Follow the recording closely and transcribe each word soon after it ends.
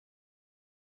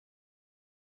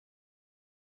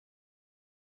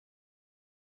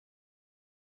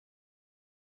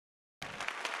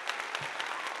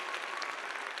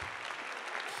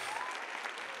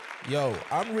Yo,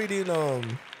 I'm reading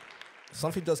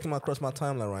something just came across my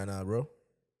timeline right now, bro.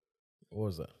 What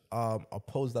was that? A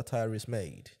post that Tyrese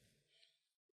made.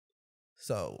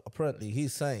 So apparently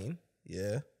he's saying,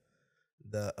 yeah,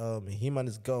 that him and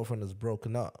his girlfriend is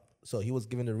broken up. So he was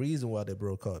giving the reason why they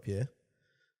broke up, yeah.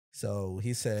 So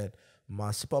he said,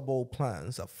 my Super Bowl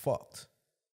plans are fucked.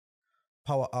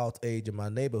 Power outage in my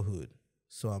neighborhood,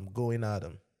 so I'm going at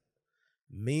him.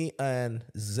 Me and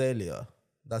Zelia,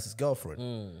 that's his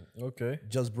girlfriend, Okay.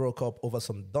 just broke up over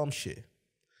some dumb shit.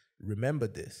 Remember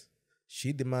this.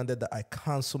 She demanded that I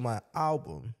cancel my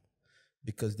album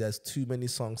because there's too many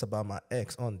songs about my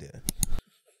ex on there.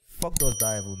 Fuck does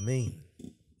that even mean?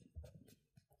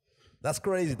 That's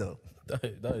crazy though.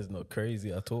 That is not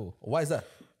crazy at all. Why is that?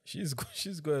 She's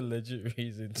got a legit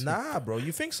reason to. Nah, bro,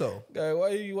 you think so? Guy, why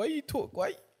you talk?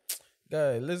 Why?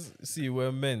 Guy, let's see.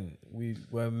 We're men.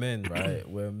 We're men, right?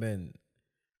 We're men.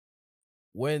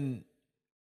 When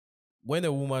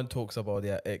a woman talks about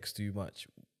their ex too much,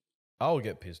 I'll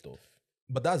get pissed off.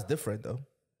 But that's different though.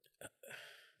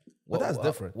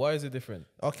 Different. Why is it different?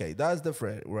 Okay, that's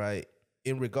different, right?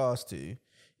 In regards to,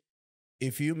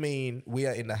 if you mean we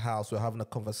are in the house, we're having a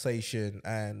conversation,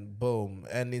 and boom,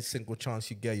 any single chance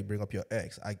you get, you bring up your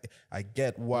ex. I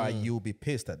get why you'll be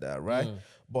pissed at that, right?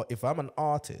 But if I'm an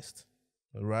artist,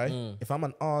 right? If I'm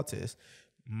an artist,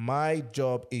 my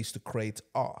job is to create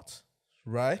art,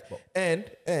 right?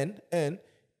 And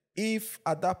if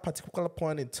at that particular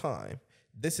point in time,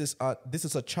 this is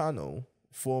a channel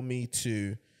for me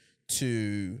to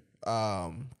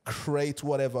create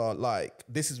whatever, like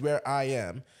this is where I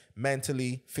am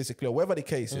mentally, physically, or whatever the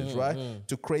case is, right?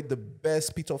 To create the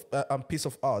best piece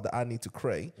of art that I need to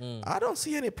create. I don't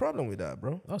see any problem with that,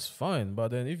 bro. That's fine, but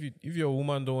then if your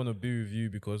woman don't want to be with you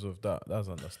because of that, that's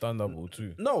understandable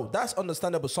too. No, that's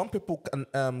understandable. Some people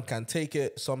can take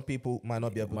it. Some people might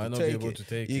not be able to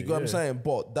take it. You get what I'm saying?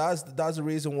 But that's the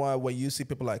reason why when you see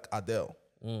people like Adele,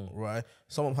 right?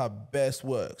 Some of her best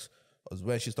works was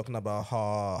when she's talking about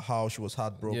how she was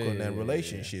heartbroken and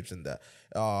relationships and that.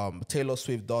 Taylor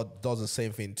Swift does the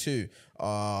same thing too.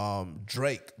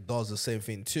 Drake does the same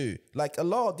thing too. Like a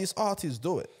lot of these artists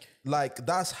do it. Like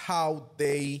that's how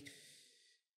they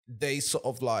sort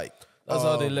of like. That's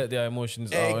how they let their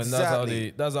emotions out, and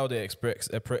that's how they express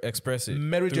it.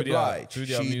 Mary J. Blige,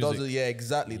 she does it. Yeah,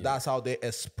 exactly. Yeah. That's how they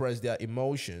express their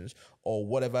emotions or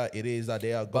whatever it is that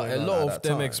they are going. But a lot of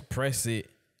them express it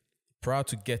prior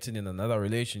to getting in another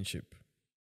relationship.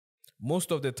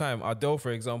 Most of the time, Adele,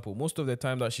 for example, most of the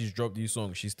time that she's dropped these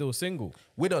songs, she's still single.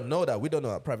 We don't know that. We don't know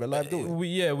her private life, do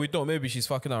we? We don't. Maybe she's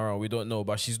fucking around. We don't know.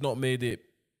 But she's not made it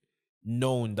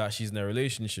known that she's in a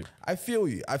relationship. I feel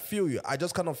you. I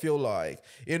just kind of feel like,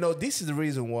 this is the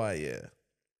reason why,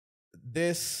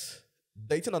 this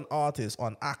dating an artist or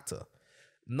an actor,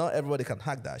 not everybody can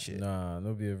hack that shit. Nah,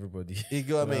 not be everybody. You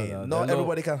get what I mean? Not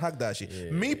everybody can hack that shit. Yeah.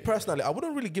 Me personally, I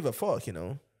wouldn't really give a fuck,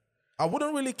 I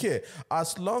wouldn't really care.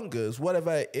 As long as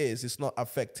whatever it is, it's not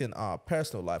affecting our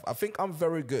personal life. I think I'm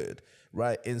very good,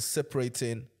 right, in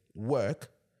separating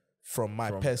work from my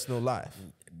personal life.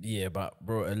 Yeah, but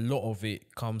bro, a lot of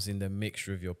it comes in the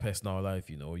mixture of your personal life,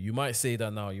 You might say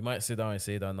that now, you might sit down and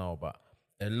say that now, but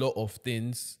a lot of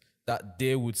things that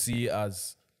they would see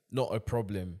as not a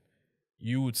problem,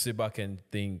 you would sit back and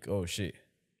think, oh shit,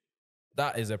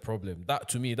 that is a problem. That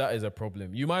to me, that is a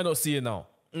problem. You might not see it now,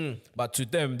 but to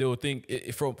them, they will think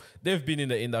they've been in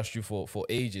the industry for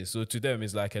ages. So to them,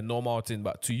 it's like a normal thing,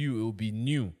 but to you, it will be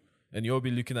new. And you'll be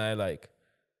looking at it like,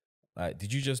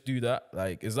 did you just do that?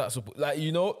 Like, is that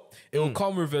it will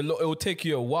come with a lot. It will take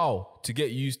you a while to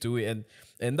get used to it.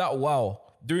 And that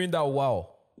during that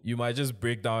while, you might just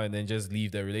break down and then just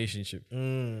leave the relationship.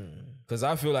 Because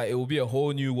I feel like it will be a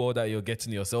whole new world that you're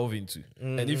getting yourself into.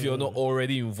 And if you're not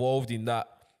already involved in that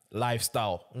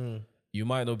lifestyle, you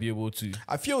might not be able to.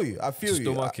 I feel you.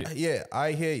 Yeah,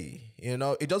 I hear you.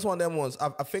 It's just one of them ones.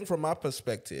 I think from my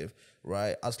perspective,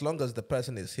 right, as long as the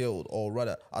person is healed, or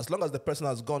rather, as long as the person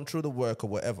has gone through the work or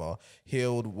whatever,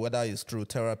 healed, whether it's through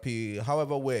therapy,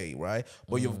 however way, right,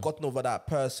 but you've gotten over that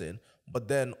person, but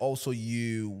then also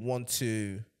you want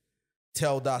to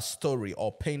tell that story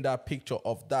or paint that picture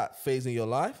of that phase in your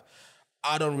life,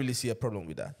 I don't really see a problem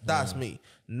with that. That's me.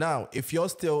 Now, if you're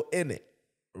still in it,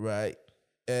 right,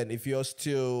 and if you're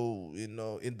still, in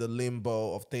the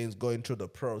limbo of things, going through the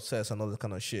process and all that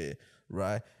kind of shit,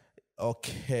 right,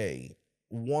 okay,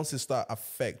 once it start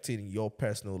affecting your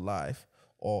personal life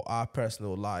or our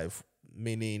personal life,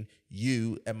 meaning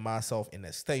you and myself in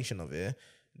extension of it,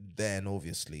 then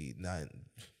obviously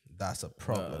that's a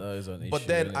problem. That is an issue, but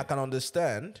then I can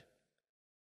understand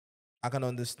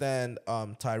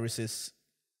Tyrese's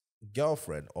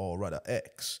girlfriend or rather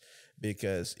ex.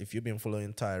 Because if you've been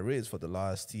following Tyrese for the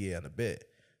last year and a bit,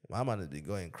 my man has been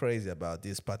going crazy about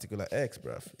this particular ex,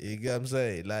 bruv. You get what I'm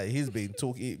saying? Like, he's been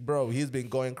talking, bro, he's been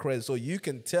going crazy. So you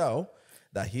can tell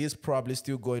that he's probably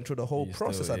still going through the whole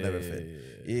process and everything.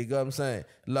 You get what I'm saying?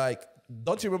 Like,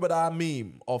 don't you remember that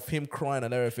meme of him crying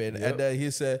and everything? Yep. And then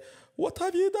he said, "What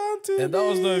have you done to me?" And that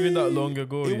was not even that long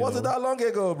ago. It wasn't that long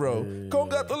ago, bro.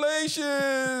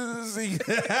 Congratulations.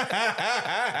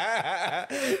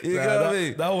 You got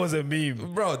me? That was a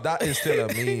meme. Bro, that is still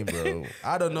a meme, bro.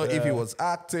 I don't know if he was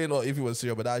acting or if he was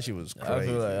serious, but that shit was crazy. I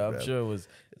feel like, I'm sure it was.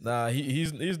 Nah,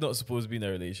 he's not supposed to be in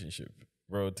a relationship.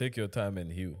 Bro, take your time and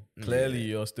heal. Clearly,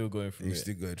 you're still going through it. You're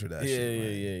still going through that shit,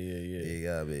 man. Yeah.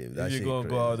 Yeah, babe. If you're going to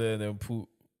go out there and then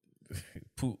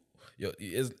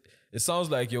it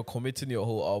sounds like you're committing your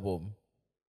whole album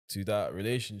to that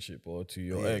relationship or to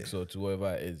your ex or to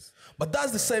whoever it is. But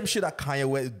that's the same shit that Kanye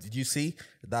West, did you see?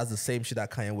 That's the same shit that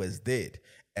Kanye West did.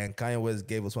 And Kanye West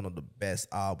gave us one of the best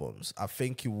albums. I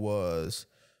think it was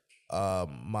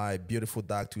My Beautiful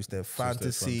Dark Twisted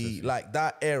Fantasy. Like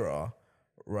that era,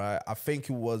 right? I think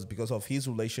it was because of his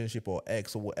relationship or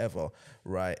ex or whatever,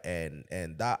 right? And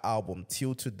that album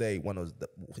till today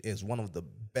is one of the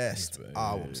best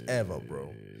albums ever,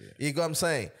 bro. You know what I'm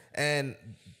saying? And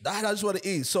that's what it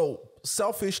is. So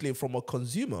selfishly, from a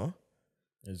consumer,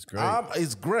 it's great.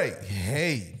 It's great.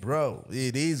 Hey, bro,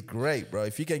 it is great, bro.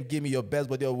 If you can give me your best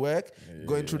body of work,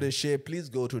 going through this shit, please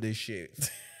go through this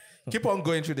shit. Keep on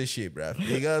going through this shit, bro.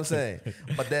 You know what I'm saying?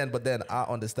 But then I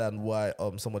understand why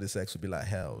some of the sex would be like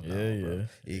hell. No, bro.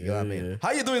 You know what I mean?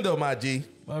 How you doing though, my G?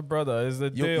 My brother, it's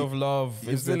the day of love.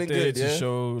 It's the day to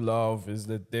show love. It's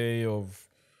the day of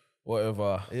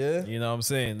whatever. Yeah. You know what I'm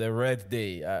saying? The red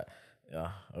day.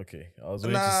 Okay. I was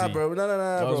waiting to see. Bro. No,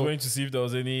 I was waiting to see if there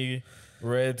was any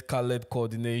red colored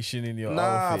coordination in your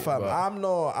outfit. Fam. I'm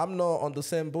not on the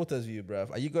same boat as you,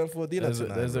 bruv. Are you going for dinner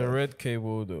tonight? There's a red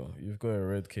cable though. You've got a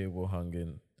red cable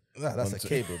hanging. Nah, that's a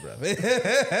cable, bruv.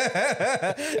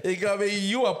 You got me.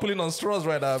 You are pulling on straws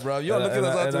right now, bro. You're looking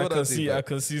at that. I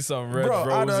can see some red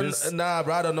roses.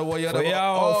 Bro, I don't know what you're doing.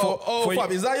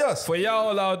 Fam, is that yours? For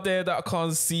y'all out there that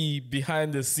can't see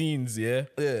behind the scenes, yeah,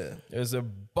 there's a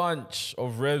bunch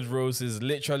of red roses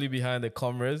literally behind the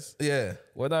cameras. Yeah.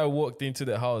 When I walked into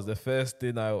the house, the first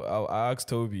thing I asked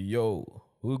Toby, "Yo,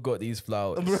 who got these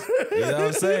flowers?" You know what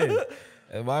I'm saying?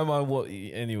 And my man,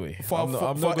 anyway. For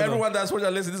everyone that's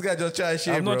watching, listen, this guy just trying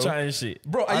shit, I'm not trying shit.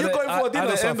 Bro, are you going for a dinner at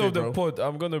or the something, end of the pod,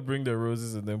 I'm going to bring the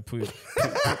roses and then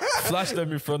flash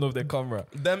them in front of the camera.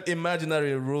 Them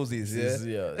imaginary roses,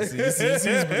 yeah.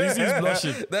 He's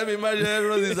blushing. Them imaginary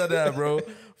roses are there, bro.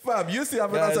 Fam, you still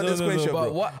haven't answered this question,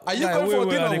 bro. Are you going for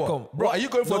dinner or what? Bro, are you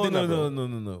going for dinner, bro?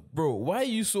 No. Bro, why are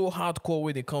you so hardcore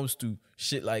when it comes to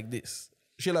shit like this?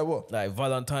 Shit like what? Like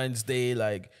Valentine's Day,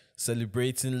 like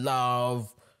celebrating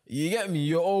love. You get me?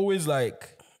 You're always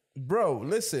like... Bro,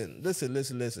 listen.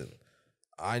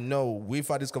 I know we've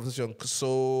had this conversation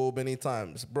so many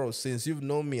times. Bro, since you've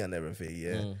known me and everything,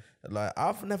 yeah? Like,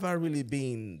 I've never really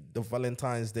been the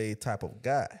Valentine's Day type of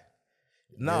guy.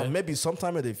 Now, maybe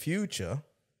sometime in the future,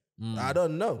 I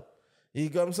don't know. You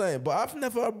know what I'm saying? But I've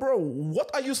never... Bro, what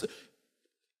are you...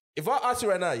 If I ask you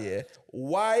right now,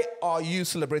 why are you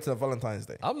celebrating Valentine's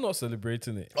Day? I'm not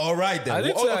celebrating it. All right, then. I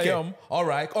didn't say I am. All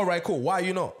right, cool. Why are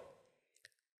you not?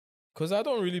 Because I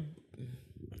don't want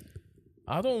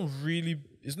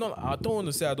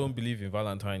to say I don't believe in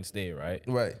Valentine's Day, right?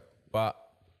 Right. But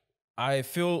I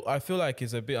feel like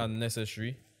it's a bit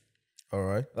unnecessary. All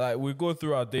right. Like, we go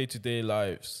through our day-to-day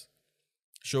lives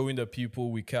showing the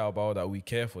people we care about that we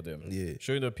care for them. Yeah.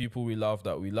 Showing the people we love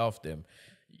that we love them.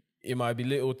 It might be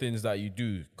little things that you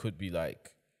do. Could be like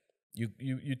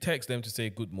you text them to say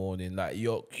good morning. Like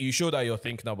you show that you're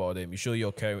thinking about them. You show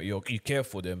you care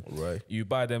for them. Right. You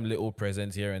buy them little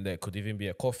presents here and there. Could even be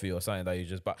a coffee or something that you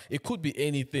just buy. It could be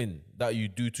anything that you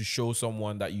do to show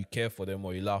someone that you care for them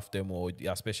or you love them or they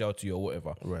are special to you or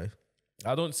whatever. Right.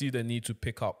 I don't see the need to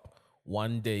pick up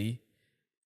one day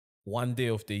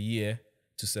of the year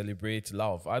to celebrate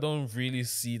love. I don't really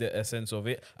see the essence of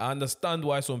it. I understand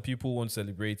why some people won't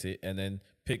celebrate it and then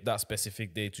pick that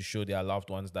specific day to show their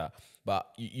loved ones that. But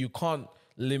you can't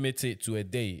limit it to a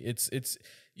day. It's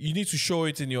you need to show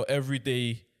it in your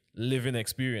everyday living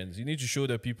experience. You need to show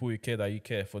the people you care that you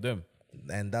care for them.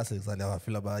 And that's exactly how I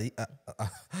feel about it,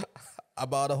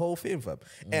 about the whole thing, fam.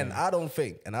 And I don't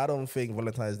think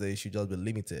Valentine's Day should just be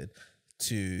limited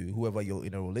to whoever you're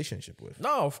in a relationship with.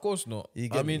 No, of course not.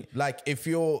 I mean, like if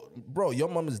your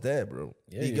mom is there, bro.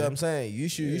 You get what I'm saying? You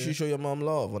should show your mom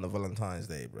love on a Valentine's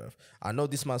Day, bro. I know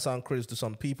this might sound crazy to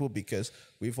some people because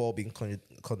we've all been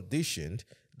conditioned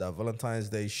that Valentine's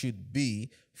Day should be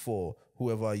for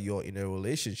whoever you're in a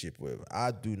relationship with.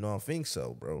 I do not think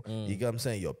so, bro. You get what I'm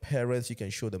saying? Your parents, you can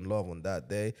show them love on that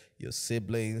day. Your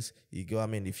siblings, you go, I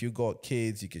mean, if you got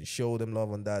kids, you can show them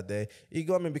love on that day. You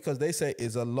go, I mean, because they say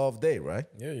it's a love day, right?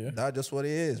 Yeah. That's just what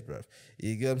it is, bro.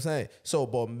 You get what I'm saying? So,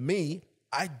 but me,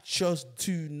 I just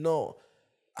don't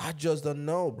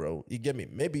know, bro. You get me?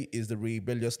 Maybe it's the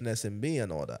rebelliousness in me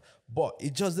and all that. But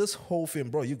it's just this whole thing,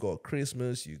 bro. You got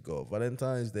Christmas, you got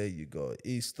Valentine's Day, you got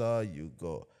Easter, you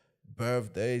got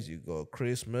birthdays, you got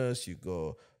Christmas, you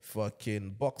got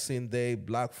fucking Boxing Day,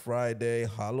 Black Friday,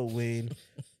 Halloween.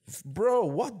 Bro,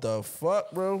 what the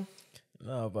fuck, bro?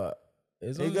 No, but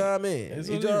it's you know what I mean? It's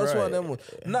you only just right. want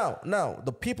them. Now,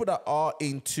 the people that are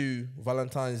into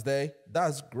Valentine's Day,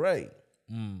 that's great.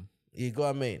 You know what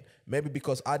I mean? Maybe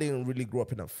because I didn't really grow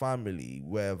up in a family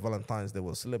where Valentine's Day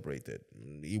was celebrated.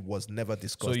 It was never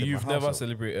discussed. So in you've my never household.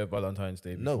 celebrated Valentine's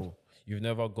Day before? No. You've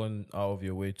never gone out of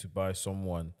your way to buy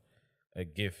someone a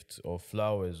gift or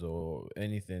flowers or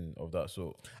anything of that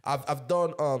sort? I've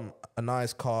done a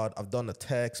nice card. I've done a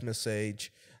text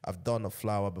message. I've done a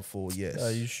flower before. Yes.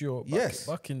 Are you sure? Yes.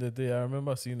 Back in the day, I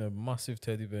remember seeing a massive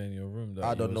teddy bear in your room. That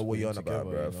I don't know what you're you're on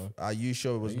about, bro. Are you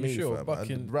sure it was me, sure? fam? Back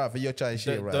in Bruv, you're trying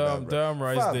shit right now, bro. Damn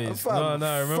rice days. No,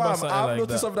 I remember something I've like noticed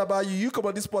that. something about you. You come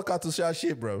on this podcast to share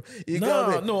shit, bro. You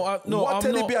got me? No, What I'm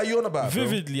teddy not bear are you on about, bro?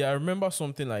 Vividly, I remember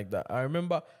something like that.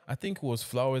 I think it was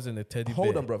flowers and a teddy bear.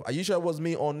 Hold on, bro. Are you sure it was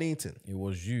me or Nathan? It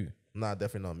was you. Nah,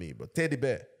 definitely not me, bro. Teddy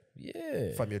bear.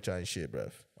 Yeah. Fam, you're trying shit, bro.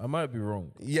 I might be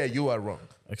wrong. Yeah, you are wrong.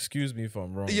 Excuse me if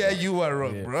I'm wrong. Yeah, you are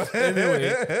wrong, bro.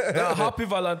 Anyway, now, happy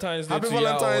Valentine's Day Happy to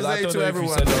Valentine's y'all. Day I don't to know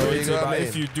everyone, if you bro. celebrate You it, know what but I mean?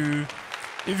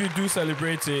 if you do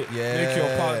celebrate it, Yeah. make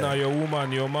your partner, your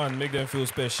woman, your man, make them feel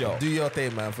special. Do your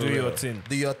thing, man. For Do real. your thing.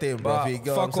 Do your thing, bro. But You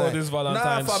go, fuck I'm all saying. this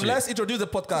Valentine's Nah, fam, shit. let's introduce the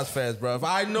podcast first, bro.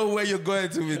 I know where you're going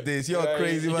to with this. You're a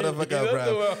crazy motherfucker,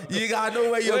 bro. I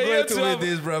know where you're going to with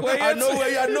this, bro. I know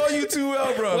you too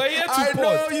well, bro. I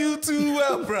know you too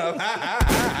well, bro.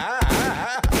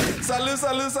 Salute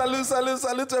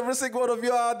to every single one of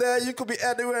you out there. You could be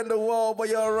anywhere in the world, but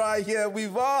you're right here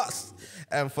with us.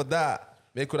 And for that,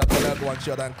 make could have called one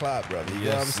shot and clap, bro. You know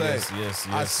what I'm saying? Yes.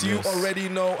 As you already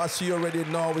know, it's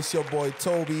your boy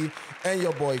Toby and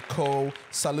your boy Cole.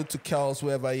 Salute to Kels,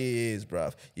 wherever he is, bro.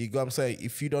 You know what I'm saying?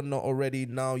 If you don't know already,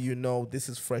 now you know. This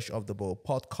is Fresh Off the Bowl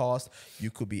podcast.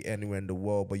 You could be anywhere in the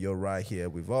world, but you're right here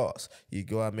with us. You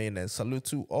know what I mean? And salute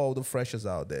to all the freshers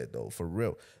out there, though, for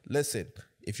real. Listen,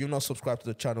 if you're not subscribed to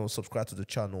the channel, subscribe to the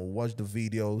channel. Watch the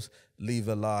videos. Leave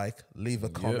a like. Leave a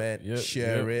comment.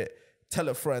 Share it. Tell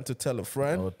a friend to tell a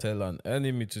friend. Or tell an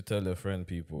enemy to tell a friend,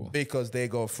 people. Because they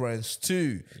got friends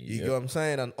too. You know what I'm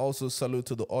saying? And also salute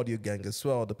to the audio gang as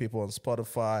well. The people on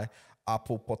Spotify,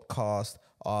 Apple Podcast,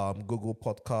 Google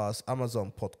Podcast,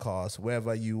 Amazon Podcast,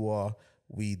 wherever you are,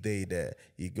 we there.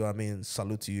 You know what I mean?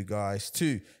 Salute to you guys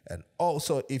too. And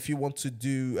also, if you want to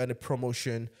do any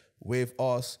promotion with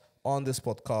us on this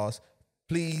podcast,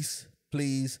 please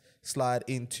slide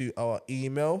into our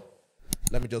email.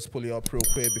 Let me just pull it up real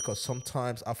quick because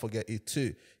sometimes I forget it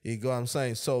too. You know what I'm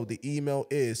saying? So the email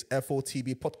is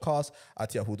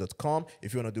fotbpodcast@yahoo.com.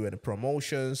 If you want to do any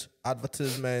promotions,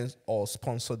 advertisements, or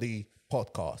sponsor the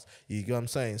podcast, you know what I'm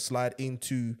saying? Slide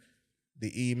into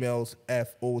the emails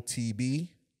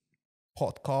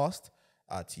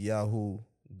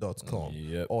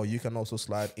fotbpodcast@yahoo.com. Or you can also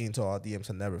slide into our DMs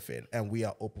and everything. And we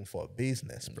are open for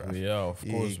business, bro. We are, of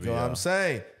course. You know what I'm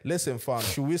saying? Listen, fam,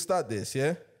 should we start this,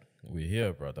 yeah? We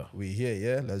here, brother. We here,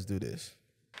 yeah? Let's do this.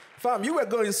 Fam, you were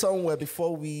going somewhere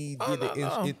before we did the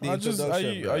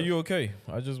introduction. Are you okay?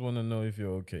 I just want to know if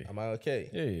you're okay. Am I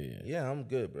okay? Yeah. Yeah, I'm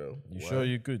good, bro. You sure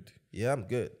you're good? Yeah, I'm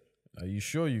good. Are you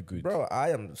sure you're good? Bro,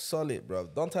 I am solid, bro.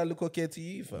 Don't I look okay to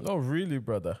you, fam? Not really,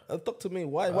 brother. Talk to me.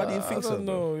 Why do you think so, I don't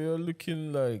know. bro? You're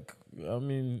looking like, your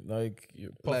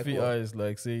puffy eyes,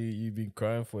 like say you've been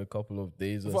crying for a couple of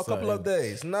days or For a couple of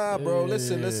days. Nah, bro.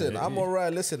 Listen. I'm all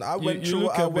right. Listen, I went through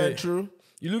what I went through.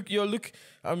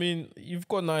 I mean, you've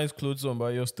got nice clothes on,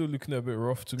 but you're still looking a bit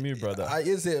rough to me, brother.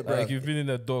 Is it, bro? Like you've been in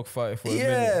a dog fight for a minute.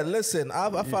 Yeah, listen,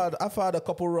 I've had a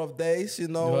couple rough days, you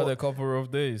know. You had a couple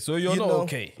of days. So you're not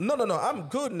okay. No, I'm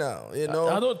good now, you know.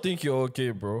 I don't think you're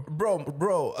okay, bro.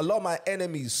 Bro, a lot of my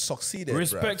enemies succeeded,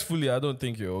 Respectfully, I don't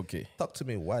think you're okay. Talk to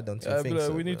me. Why don't you think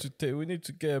so, we need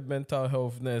to get a mental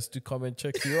health nurse to come and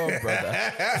check you out, brother.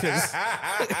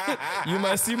 You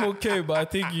might seem okay, but I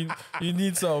think you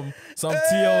need some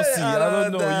TLC. I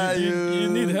don't know. You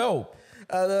need help.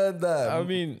 I don't know. I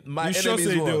mean, my you sure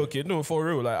say won. they're okay? No, for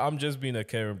real. Like, I'm just being a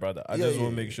caring brother. I just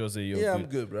want to make sure say you're good. Yeah, I'm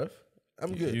good, bro.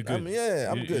 I'm good. You good? I'm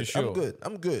good. You sure?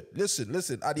 I'm good. Listen.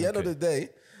 At the end of the day,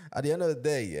 at the end of the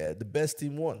day, yeah, the best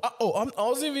team won. I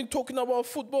wasn't even talking about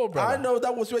football, bro. I know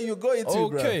that was where you're going to,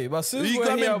 bro. Okay, but since you we're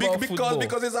got me here about because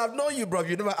football, since I've known you, bro,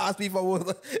 you never asked me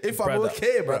if I'm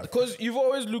okay, bro. Because you've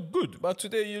always looked good, but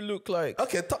today you look like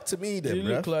talk to me then, you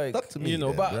bro. look like talk to me,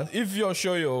 then, but bro. If you're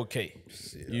sure you're okay,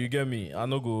 you get me. I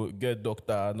no go get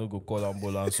doctor. I no go call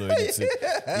ambulance or anything.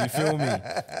 You feel me?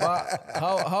 But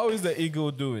how is the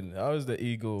ego doing? How is the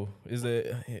ego? Is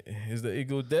the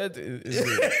ego dead? Is it,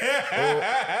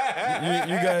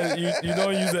 you guys you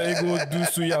don't use the ego do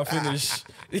suya finish.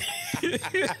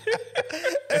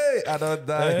 Hey, I don't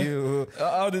die you.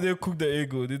 How did they cook the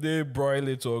ego? Did they broil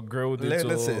it or grill it?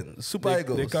 Listen, Super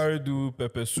Eagles. They carry do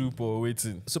pepper soup or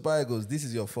waiting. Super Eagles, this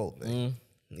is your fault, man.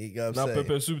 You got now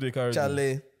pepper soup they carry.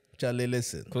 Charlie,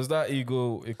 listen. Because that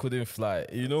ego, it couldn't fly.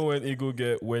 You know when ego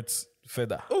get wet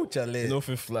feather? Oh, Charlie. You know if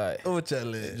it fly. Oh,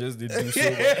 Charlie. It just did do so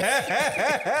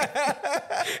bad.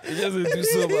 It just did do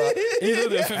so bad. You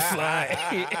know if it fly.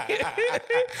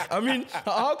 I mean,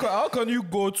 how can you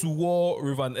go to war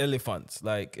with an elephant?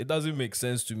 Like, it doesn't make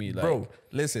sense to me. Like, bro,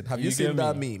 listen, have you seen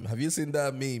that meme? Have you seen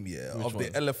that meme, Which of one?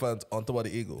 the elephant on top of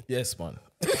the eagle? Yes, man.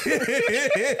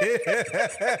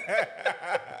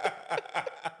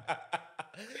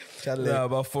 Charlie, Yeah,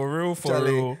 but for real,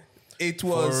 Charlie, it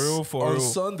was for on real.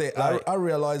 Sunday. Like, I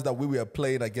realized that we were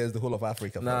playing against the whole of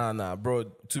Africa. Nah, bro.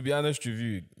 To be honest with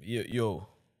you,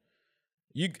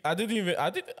 I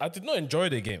did not enjoy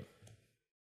the game.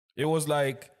 It was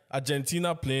like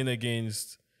Argentina playing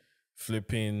against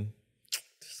flipping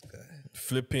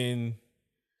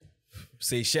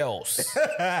Seychelles.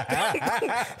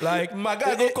 Like my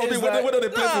guy, don't call me when they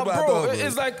play football. Bro,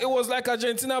 it was like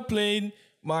Argentina playing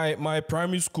my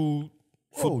primary school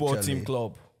football team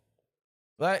club.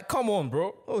 Like, come on,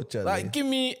 bro. Oh, Charlie. Like, give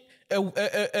me an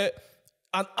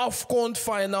AFCON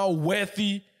final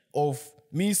worthy of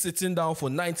me sitting down for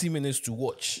 90 minutes to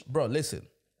watch. Bro, listen.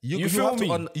 You feel have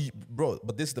me? Bro,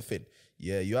 but this is the thing.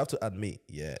 Yeah, you have to admit,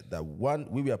 that one,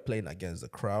 we were playing against the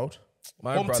crowd.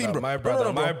 My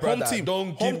brother. Home team.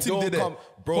 Don't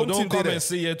come and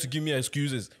say here to give me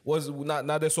excuses. Was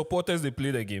not the supporters they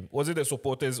played the game? Was it the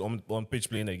supporters on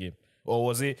pitch playing the game, or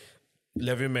was it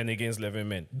 11 men against 11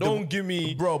 men? Don't give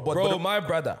me, my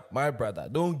brother.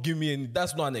 Don't give me any.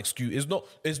 That's not an excuse.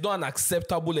 It's not an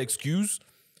acceptable excuse.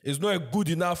 It's not a good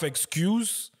enough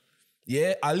excuse.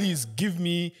 Yeah, at least give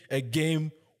me a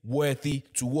game worthy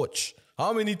to watch.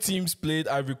 How many teams played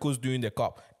Ivory Coast during the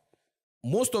cup?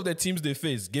 Most of the teams they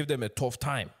faced gave them a tough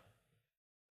time.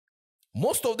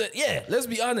 Let's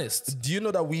be honest. Do you know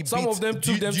that some of them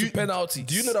took them to penalties?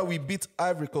 Do you know that we beat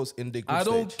Ivory Coast in the group I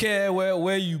don't stage? care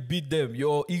where you beat them.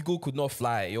 Your ego could not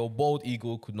fly. Your bald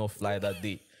ego could not fly that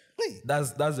day.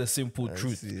 That's the simple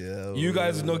truth. You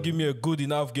guys did not give me a good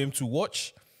enough game to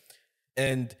watch.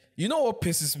 And you know what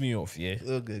pisses me off, yeah?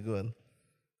 Okay, go on.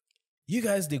 You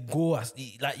guys, they go as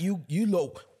like you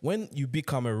look when you beat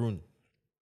Cameroon,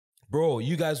 bro.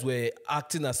 You guys were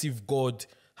acting as if God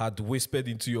had whispered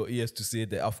into your ears to say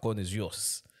the AFCON is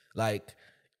yours. Like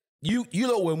you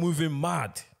lot were moving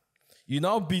mad. You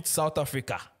now beat South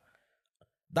Africa.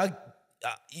 That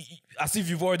as if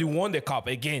you've already won the cup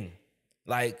again.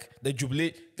 Like the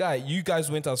jubilate guy, you guys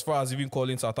went as far as even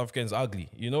calling South Africans ugly.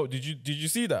 You know, did you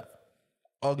see that?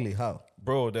 Ugly how?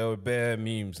 Bro, there were bare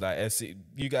memes. Like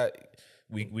you got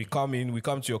we come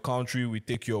to your country, we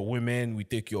take your women, we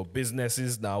take your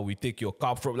businesses, now we take your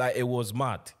cup from, like, it was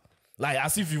mad. Like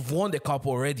as if you've won the cup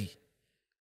already.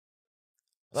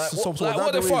 Like,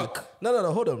 what the fuck?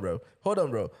 No, hold on, bro.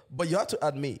 But you have to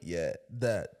admit,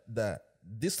 that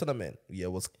this tournament,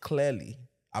 was clearly,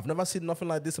 I've never seen nothing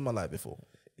like this in my life before.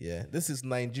 Yeah, this is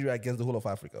Nigeria against the whole of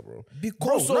Africa, bro.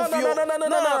 Because bro,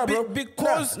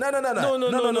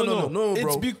 no,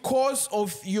 it's because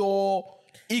of your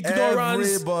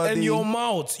ignorance and your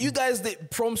mouth. You guys,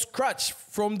 from scratch,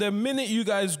 from the minute you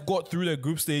guys got through the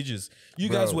group stages, you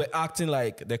guys were acting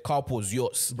like the cup was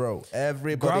yours. Bro,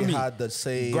 everybody had the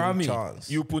same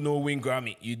chance. You put no win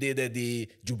Grammy. You did the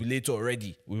jubilate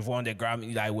already. We've won the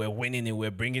Grammy. Like, we're winning it. We're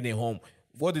bringing it home.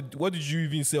 What did you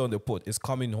even say on the pod? It's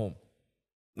coming home.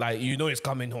 Like, you know it's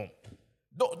coming home.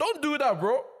 Don't do that,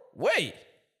 bro. Wait.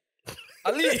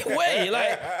 Ali, wait.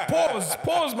 Like,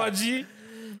 pause, my G.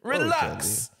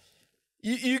 Relax.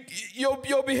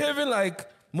 You're behaving like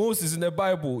Moses in the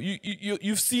Bible.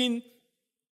 You've seen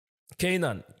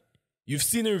Canaan. You've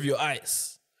seen it with your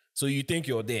eyes. So you think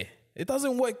you're there. It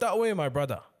doesn't work that way, my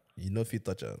brother. You know if you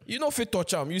touch him. You know if you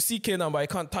touch him. You see Canaan, but I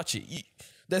can't touch it.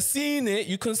 They're seeing it.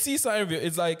 You can see something of it.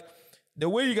 It's like the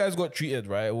way you guys got treated,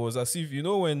 right? It was as if,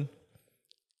 when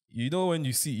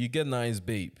you get nice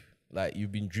babe, like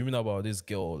you've been dreaming about this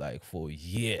girl like for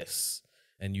years,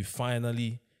 and you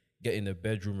finally get in the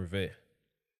bedroom with her,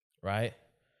 right?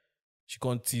 She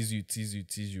can't tease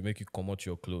you, make you come out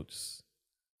your clothes.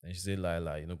 And she say,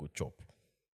 lie, you know, go chop.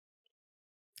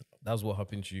 That's what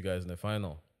happened to you guys in the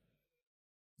final.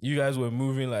 You guys were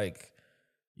moving like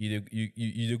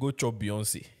you go chop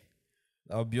Beyonce.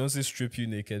 Now Beyonce strip you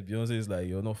naked. Beyonce is like,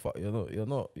 you're not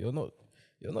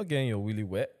getting your willy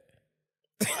wet.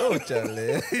 Oh,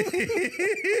 Charlie.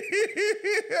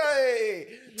 Hey,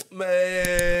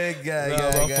 man,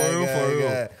 for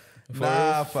real.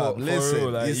 Nah, fam.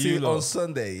 Listen, like, you see,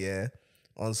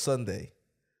 on Sunday,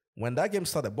 when that game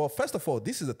started, but first of all,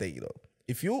 this is the thing,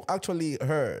 if you actually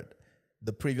heard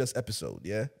the previous episode,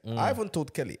 I haven't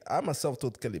told Kelly. I myself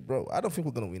told Kelly, bro, I don't think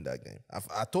we're going to win that game.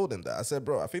 I told him that. I said,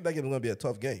 bro, I think that game is going to be a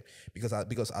tough game because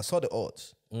I saw the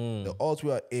odds. The odds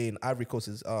were in Ivory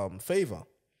Coast's favor.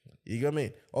 You get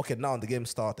me? Okay, now the game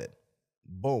started.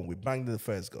 Boom, we banged the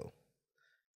first goal.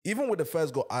 Even with the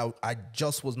first goal, I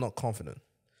just was not confident.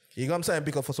 You know what I'm saying?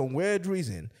 Because for some weird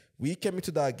reason, we came into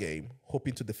that game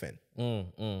hoping to defend.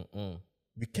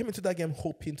 We came into that game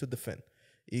hoping to defend.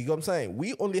 You know what I'm saying?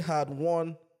 We only had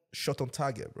one shot on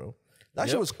target, bro. That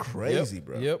shit was crazy,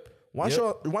 bro.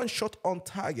 One shot on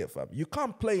target, fam. You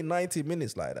can't play 90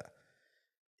 minutes like that.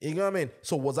 You know what I mean?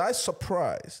 So was I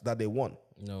surprised that they won?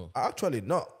 No. Actually,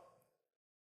 no.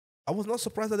 I was not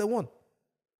surprised that they won.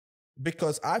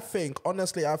 Because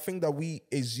honestly, I think that we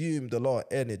assumed a lot of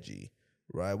energy,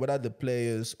 right? Whether the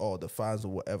players or the fans or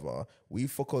whatever, we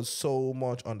focused so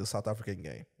much on the South African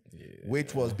game.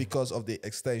 Which was because of the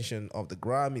extension of the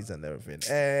Grammys and everything.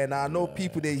 And I know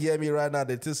people, they hear me right now,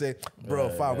 they just say, bro,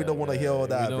 fam, we don't want to hear all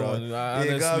that, bro.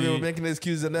 You got me making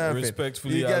excuses and everything.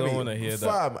 Respectfully, I don't want to hear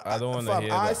that. I don't want to hear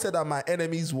that. I said that my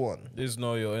enemies won. It's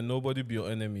not and nobody be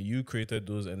your enemy. You created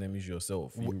those enemies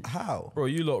yourself. How? Bro,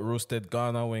 you lot roasted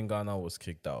Ghana when Ghana was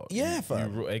kicked out. Yeah,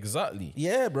 fam. Exactly.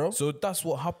 Yeah, bro. So that's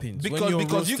what happens.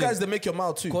 Because you guys, they make your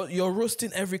mouth too. You're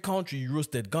roasting every country. You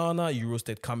roasted Ghana, you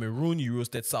roasted Cameroon, you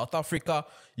roasted South Africa,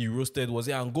 you roasted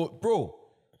Angola. Bro,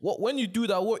 when you do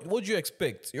that, what do you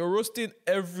expect? You're roasting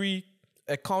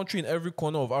a country in every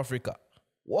corner of Africa.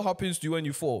 What happens to you when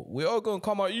you fall? We're all going to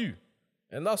come at you.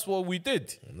 And that's what we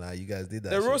did. Nah, you guys did that.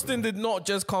 The roasting did not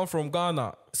just come from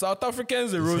Ghana. South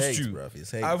Africans, they roast you. Bruv,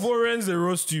 Ivorians, they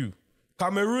roast you.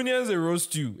 Cameroonians, they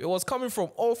roast you. It was coming from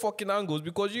all fucking angles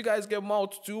because you guys get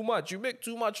mouthed too much. You make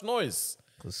too much noise.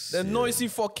 They're noisy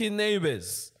fucking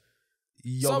neighbors.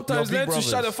 Sometimes learn to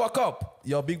shut the fuck up.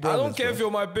 Your big brother. I don't care if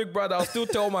you're my big brother. I'll still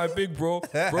tell my big bro,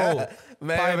 pipe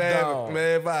down.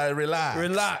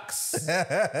 Relax.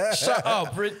 Shut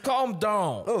up. Calm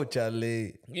down. Oh,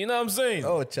 Charlie. You know what I'm saying?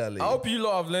 Oh, Charlie. I hope you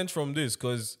lot have learned from this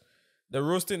because the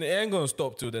roasting ain't gonna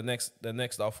stop till the next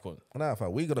AFCON. Nah,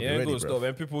 fam, we gonna be ready, bro. Stop.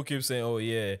 And people keep saying, "Oh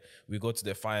yeah, we got to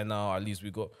the final. At least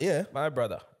we got." Yeah, my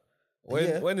brother.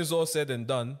 When it's all said and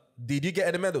done, did you get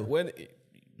any medal?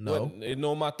 No. It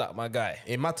no matter, my guy.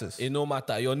 It matters. It no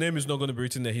matter. Your name is not going to be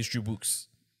written in the history books.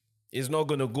 It's not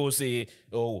going to go say,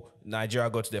 oh, Nigeria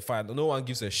got to the final. No one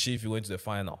gives a shit if you went to the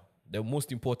final. The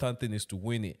most important thing is to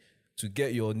win it. To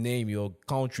get your name, your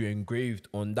country engraved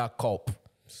on that cup.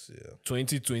 Yeah.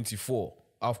 2024,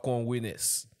 AFCON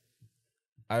winners.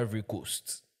 Ivory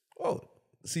Coast. Oh,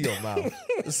 see your mouth.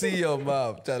 See your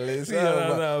mouth, Charlie. See your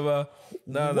mouth.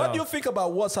 What do you think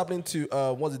about what's happening to,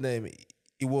 what's his name?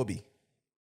 Iwobi?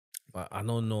 I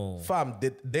don't know. Fam,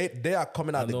 they are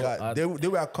coming at the guy. They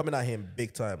were coming at him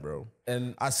big time, bro.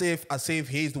 And I say if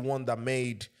he's the one that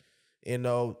made,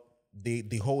 the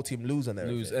whole team lose and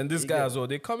everything. And this guy as well.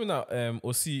 They coming at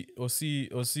Osi.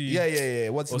 Yeah.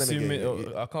 What's his name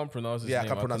again? I can't pronounce his name. I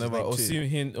can't pronounce his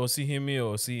name too. Osihimi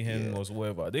or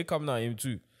whatever. They coming at him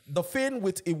too. The thing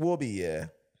with Iwobi,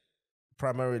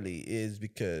 primarily is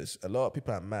because a lot of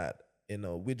people are mad.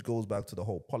 Which goes back to the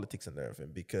whole politics and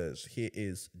everything, because he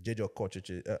is JJ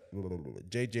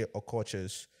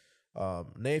Okocha's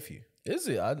nephew. Is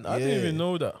it? I didn't even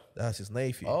know that. That's his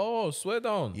nephew. Oh, swear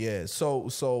down. Yeah. So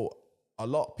a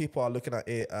lot of people are looking at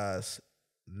it as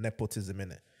nepotism,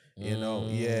 innit?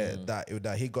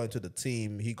 That he got into the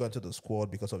team, he got into the squad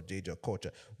because of JJ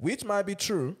Okocha, which might be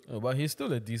true. Oh, but he's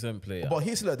still a decent player.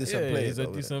 He's a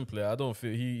decent player. I don't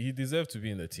feel he deserves to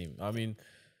be in the team. I mean,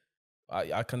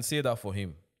 I can say that for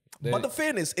him. But the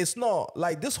thing is, it's not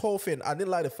like this whole thing. I didn't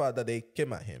like the fact that they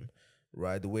came at him,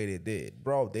 right? The way they did,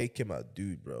 bro. They came at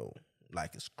dude, bro.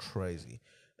 Like, it's crazy,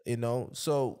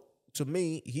 So to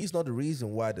me, he's not the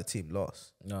reason why the team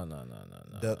lost. No.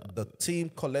 The team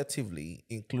collectively,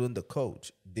 including the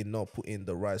coach, did not put in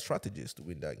the right strategies to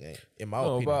win that game. In my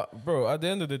opinion, but bro, at the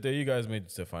end of the day, you guys made it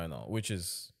to the final, which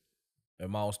is a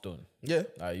milestone. Yeah.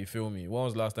 You feel me? When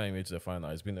was the last time you made it to the final?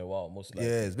 It's been a while, most likely.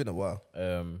 Yeah, it's been a while.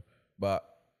 But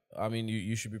I mean,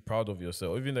 you should be proud of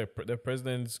yourself. Even the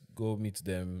presidents go meet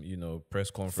them, press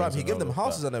conference. Fam, he gave them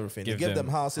houses and everything. He gave them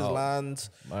houses, land.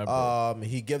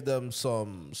 He gave them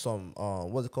some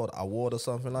what's it called, award or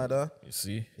something like that. You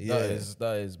see,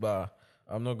 that is bad.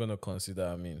 I'm not gonna consider.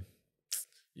 I mean,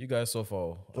 you guys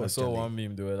suffer. I saw one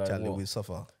meme. They were like, Charlie, we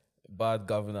suffer. Bad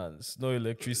governance, no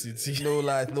electricity, no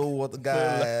light, no water,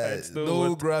 guys,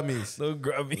 no Grammys, no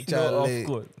Grammy, Charlie. no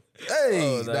AFCON.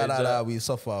 Hey, we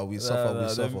suffer.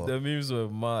 The memes were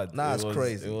mad. Nah, it's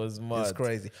crazy. It was mad. It's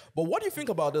crazy. But what do you think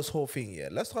about this whole thing? Yeah,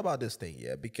 let's talk about this thing.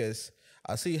 Yeah, because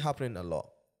I see it happening a lot.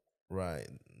 Right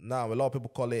now, a lot of people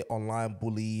call it online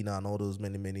bullying and all those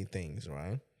many things.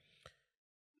 Right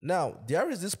now, there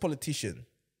is this politician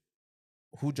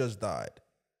who just died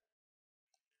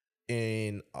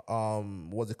in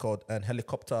what's it called, an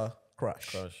helicopter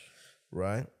crash.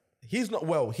 Right. He's not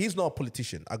a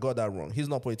politician. I got that wrong. He's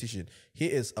not a politician. He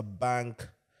is a bank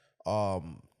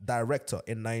director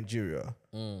in Nigeria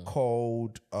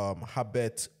called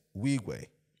Herbert Wigwe.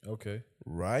 Okay.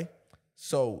 Right?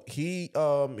 So he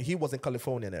was in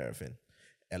California and everything.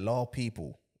 A lot of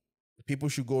people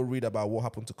should go read about what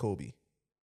happened to Kobe.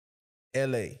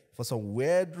 LA, for some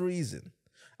weird reason,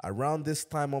 around this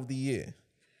time of the year,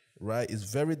 right, it's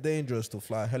very dangerous to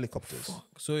fly helicopters.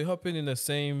 So it happened in the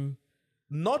same...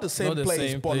 Not the same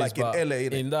place, but like in LA.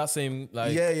 In that same,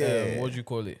 like, what do you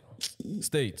call it?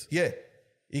 State. Yeah.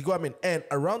 You go, I mean, and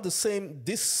around the same,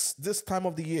 this time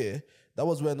of the year, that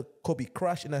was when Kobe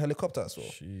crashed in a helicopter as well.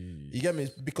 Jeez. You get me?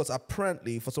 Because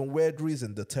apparently, for some weird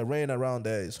reason, the terrain around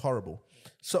there is horrible.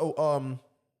 So,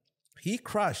 he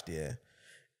crashed there.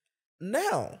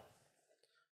 Now,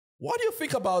 what do you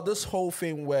think about this whole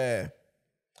thing where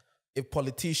if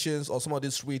politicians or some of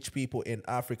these rich people in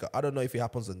Africa, I don't know if it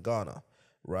happens in Ghana,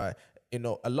 right?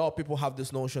 A lot of people have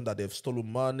this notion that they've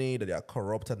stolen money, that they are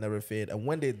corrupt and everything. And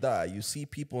when they die, you see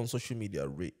people on social media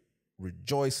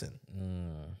rejoicing,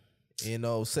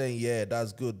 saying, yeah,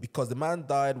 that's good. Because the man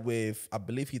died I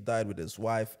believe he died with his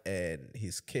wife and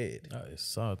his kid. That is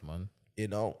sad, man.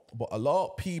 But a lot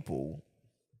of people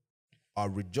are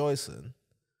rejoicing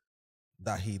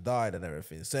that he died and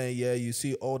everything, saying, yeah, you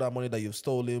see all that money that you've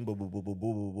stolen, boom, boom, boom, boom,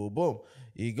 boom, boom, boom.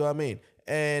 You know what I mean?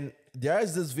 And there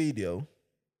is this video.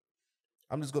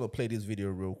 I'm just going to play this video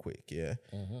real quick, yeah,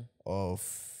 of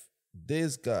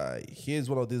this guy. Here's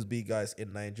one of these big guys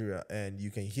in Nigeria, and you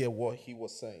can hear what he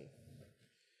was saying.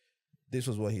 This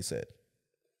was what he said.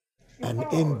 An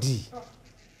MD.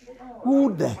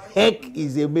 Who the heck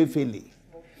is Emefiele?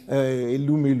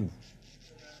 Elumelu.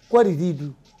 What did he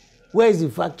do? Where is the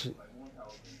factory?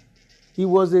 He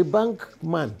was a bank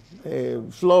man, a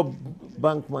floor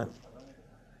bank man.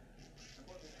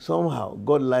 Somehow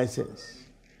got license.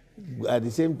 At the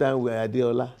same time, we are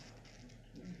Adeola.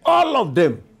 All of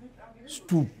them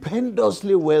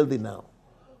stupendously wealthy now.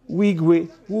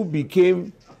 Wigwe, who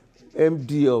became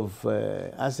MD of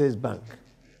Access Bank.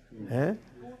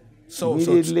 So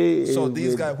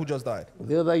this guy who just died,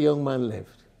 the other young man left,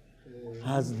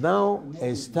 has now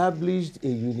established a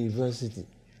university.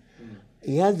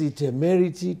 He has the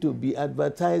temerity to be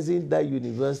advertising that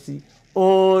university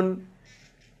on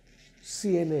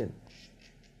CNN.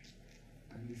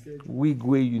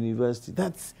 Wigwe University.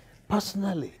 That's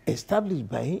personally established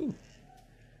by him.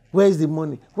 Where is the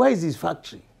money? Where is his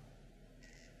factory?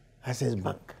 Access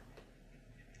Bank.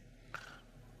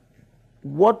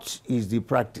 What is the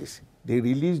practice? They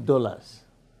release dollars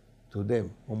to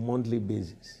them on monthly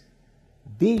basis.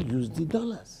 They use the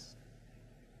dollars.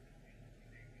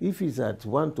 If it's at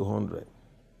 1 to 100,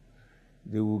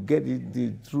 they will get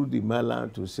it through the mailer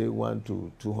to say 1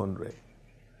 to 200.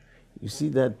 You see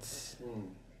that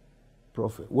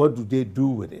profit. What do they do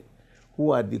with it?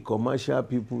 Who are the commercial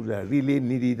people that really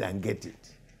need it and get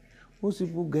it? Most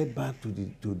people get back to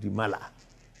the mailer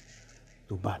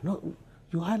to buy. No,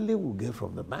 you hardly will get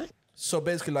from the bank. So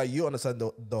basically, like, you understand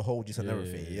the whole gist and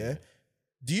everything, yeah?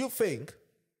 Do you think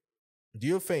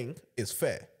it's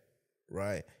fair,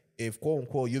 right? If, quote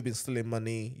unquote, you've been stealing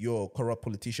money, you're a corrupt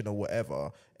politician or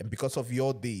whatever, and because of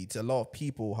your deeds, a lot of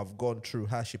people have gone through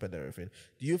hardship and everything.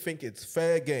 Do you think it's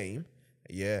fair game,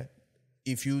 yeah,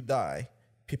 if you die,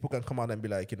 people can come out and be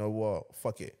like, you know what,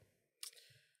 fuck it?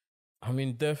 I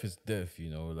mean, death is death,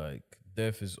 like,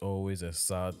 death is always a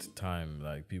sad time.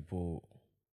 Like, people...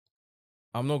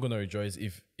 I'm not going to rejoice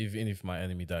even if my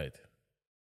enemy died.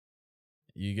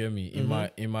 You get me?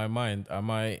 In my mind,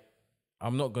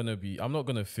 I'm not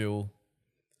gonna feel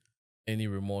any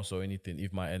remorse or anything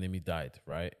if my enemy died,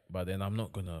 right? But then I'm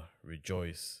not gonna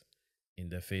rejoice in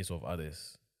the face of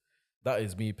others. That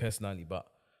is me personally. But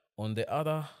on the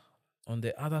other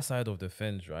side of the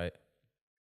fence, right?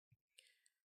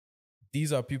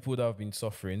 these are people that have been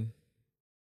suffering,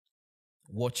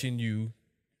 watching you.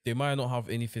 They might not have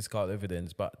any physical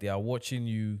evidence, but they are watching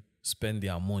you spend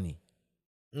their money.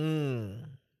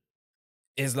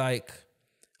 It's like,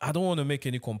 I don't want to make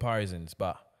any comparisons,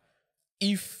 but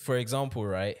if, for example,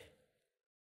 right,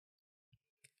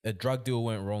 a drug deal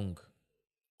went wrong,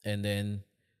 and then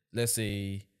let's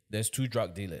say there's 2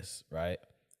 drug dealers, right?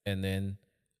 And then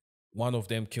one of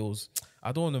them kills.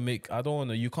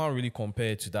 You can't really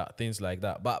compare to that, things like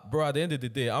that. But bro, at the end of the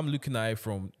day, I'm looking at it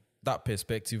from that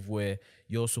perspective where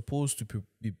you're supposed to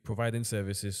be providing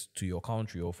services to your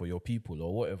country or for your people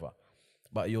or whatever.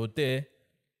 But you're there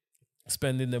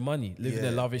spending the money, living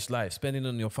a lavish life, spending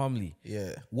on your family,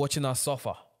 watching us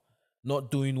suffer,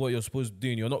 not doing what you're supposed to do.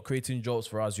 You're not creating jobs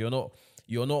for us. You're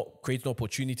not creating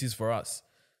opportunities for us.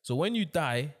 So when you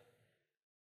die,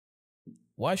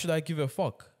 why should I give a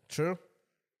fuck? True.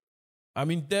 I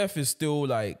mean, death is still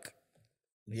like...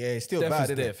 Yeah, it's still death bad, is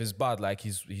isn't death. It's bad. Like,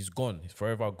 he's gone. He's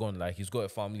forever gone. Like, he's got a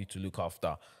family to look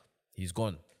after. He's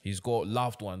gone. He's got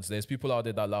loved ones. There's people out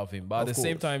there that love him. But at the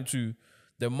same time, too,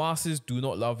 the masses do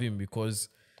not love him because...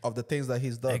 of the things that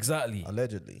he's done. Exactly.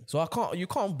 Allegedly. So you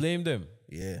can't blame them.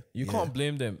 Yeah. You can't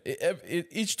blame them.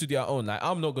 Each to their own. Like,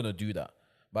 I'm not going to do that.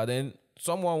 But then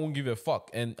someone won't give a fuck.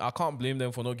 And I can't blame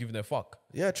them for not giving a fuck.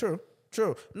 Yeah, true.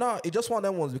 No, it's just one of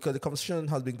them ones because the conversation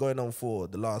has been going on for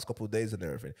the last couple of days and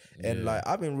everything. And like,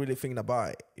 I've been really thinking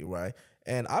about it, right?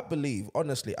 And I believe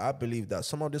that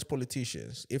some of these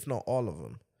politicians, if not all of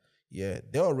them,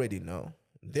 they already know.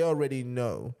 They already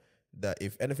know that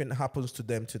if anything happens to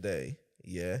them today,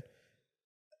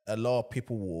 a lot of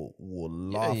people will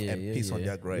laugh and piss on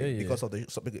their grave because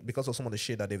of some of the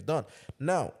shit that they've done.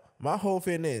 Now, my whole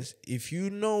thing is, if you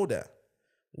know that,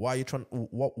 why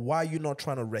are you not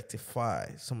trying to rectify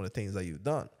some of the things that you've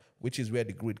done, which is where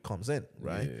the greed comes in,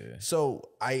 right? Yeah. So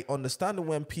I understand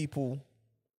when people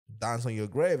dance on your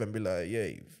grave and be like,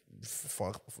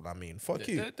 fuck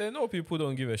you. They know people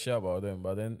don't give a shit about them,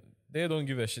 but then they don't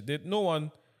give a shit. No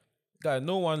one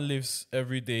lives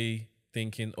every day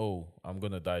thinking, oh, I'm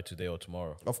gonna die today or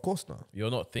tomorrow. Of course not.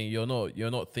 You're not thinking down.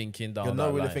 You're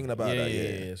not really thinking about that.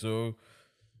 Yeah. So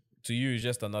to you, it's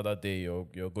just another day.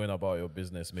 You're going about your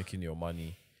business, making your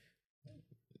money.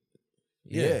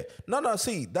 Yeah. No.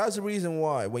 See, that's the reason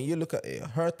why when you look at it,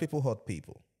 hurt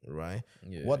people, right?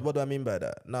 Yeah. What do I mean by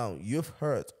that? Now, you've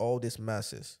hurt all these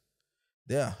masses.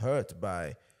 They are hurt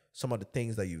by some of the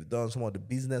things that you've done, some of the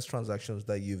business transactions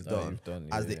that you've done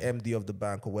as the MD of the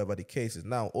bank or whatever the case is.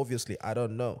 Now, obviously, I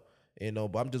don't know,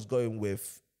 but I'm just going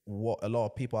with what a lot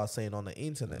of people are saying on the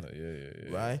internet,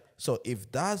 right? So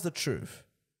if that's the truth,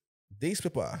 these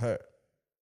people are hurt,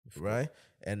 right?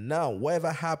 And now,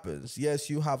 whatever happens, yes,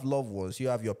 you have loved ones, you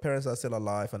have your parents are still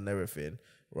alive and everything,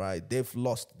 right? They've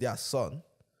lost their son,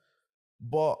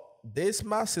 but these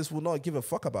masses will not give a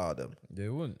fuck about them. They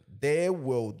won't. They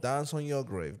will dance on your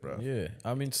grave, bro. Yeah.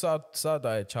 I mean, sad that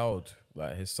a child,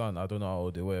 like his son, I don't know how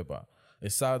old they were, but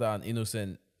it's sad that an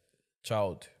innocent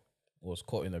child was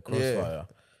caught in a crossfire,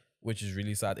 which is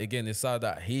really sad. Again, it's sad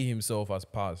that he himself has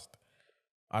passed.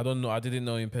 I don't know. I didn't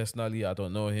know him personally. I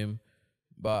don't know him.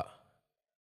 But,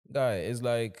 guy, it's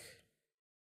like...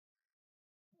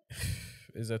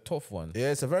 it's a tough one.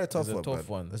 Yeah, it's a very tough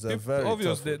one. It's a very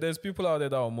tough one. There's people out there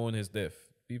that will mourn his death.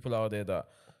 People out there that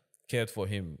cared for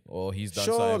him or he's done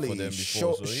something for them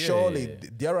before. Surely,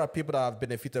 there are people that have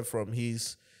benefited from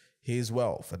his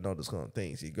wealth and all those kind of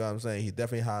things. You know what I'm saying? He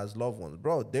definitely has loved ones.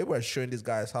 Bro, they were showing this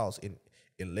guy's house in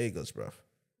Lagos, bro.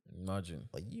 Imagine.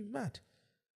 Are you mad?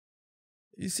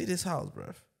 You see this house, bro?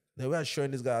 They were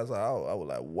showing this guy's house. I was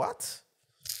like, what?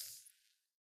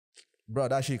 Bro,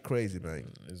 that shit crazy,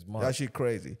 man. It's mad. That shit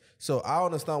crazy. So I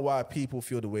understand why people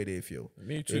feel the way they feel.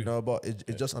 Me too. But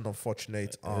it's just an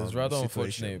unfortunate it's rather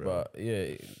unfortunate, bro. But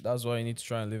that's why you need to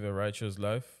try and live a righteous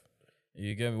life.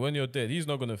 You get me? When you're dead, he's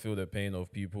not going to feel the pain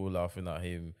of people laughing at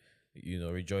him,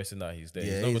 rejoicing that he's dead.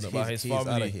 Yeah, he's not gonna, he's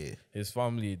out of here. His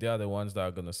family, they are the ones that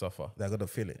are going to suffer. They're going to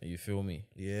feel it. You feel me?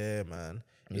 Yeah, man.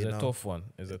 It's a tough one.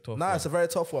 It's a very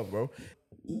tough one, bro.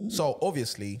 So,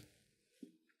 obviously,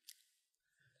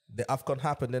 the AFCON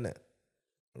happened, innit?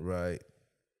 Right.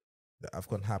 The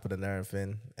AFCON happened and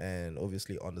everything. And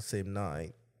obviously, on the same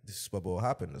night, the Superbowl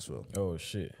happened as well. Oh,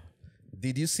 shit.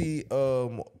 Did you see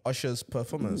Usher's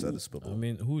performance at the Superbowl? I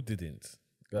mean, who didn't?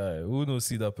 Guy, who don't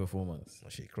see that performance?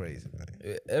 That shit crazy,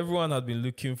 man. Everyone had been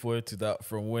looking forward to that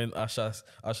from when Usher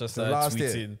started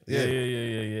tweeting.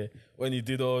 Yeah. When he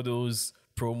did all those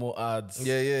promo ads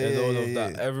and all of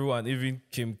that. Everyone, even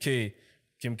Kim K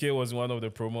was one of the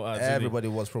promo ads. Everybody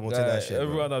was promoting that shit.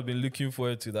 Everyone had been looking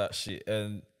forward to that shit.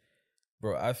 And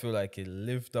Bro, I feel like it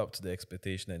lived up to the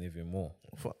expectation and even more.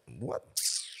 What?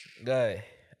 Guy,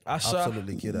 Usher.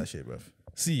 Absolutely kill that shit, bro.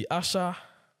 See, Usher,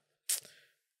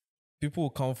 people will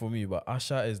come for me, but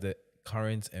Usher is the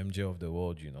current MJ of the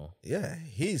world, you know? Yeah,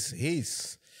 he is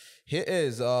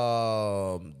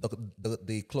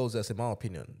the closest, in my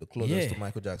opinion. The closest to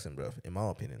Michael Jackson, bro, in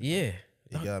my opinion. Yeah.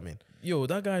 You get what I mean? Yo,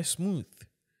 that guy's smooth.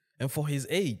 And for his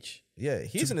age. Yeah,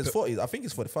 he's in his 40s. I think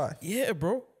he's 45. Yeah,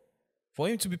 bro. For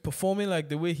him to be performing like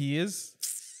the way he is,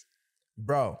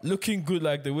 bro, looking good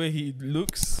like the way he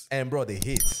looks, and bro, the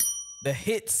hits,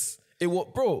 it was,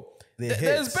 bro.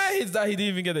 There's bare hits that he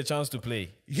didn't even get a chance to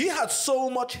play. He had so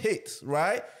much hits,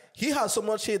 right? He had so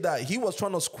much hit that he was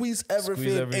trying to squeeze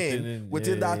everything in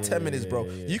within that 10 minutes, bro.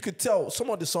 Yeah. You could tell some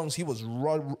of the songs he was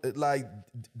like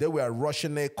they were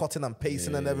rushing it, cutting and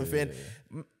pasting and everything.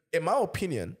 In my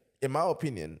opinion.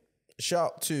 Shout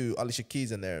out to Alicia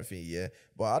Keys and everything, yeah.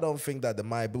 But I don't think that the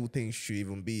My Boo thing should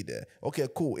even be there. Okay,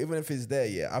 cool. Even if it's there,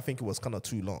 yeah, I think it was kind of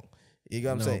too long. You get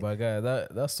what I'm saying? No, but guy,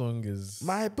 that song is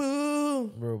My Boo,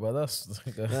 bro. But that's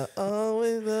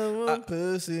always the one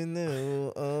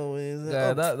person, always.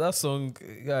 Guy, that song,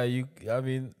 guy. I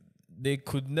mean, they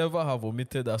could never have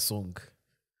omitted that song.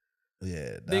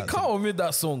 Yeah, they can't omit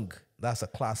that song. That's a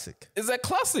classic. It's a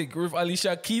classic with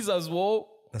Alicia Keys as well.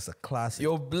 That's a classic.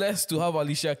 You're blessed to have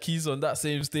Alicia Keys on that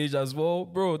same stage as well.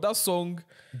 Bro, that song...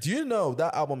 Do you know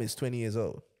that album is 20 years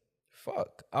old?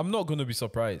 Fuck. I'm not going to be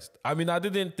surprised. I mean, I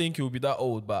didn't think it would be that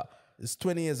old, but... It's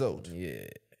 20 years old. Yeah.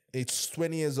 It's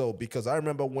 20 years old because I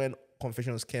remember when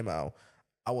Confessions came out,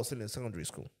 I was still in secondary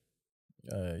school.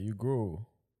 You grow.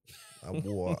 I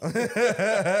wore.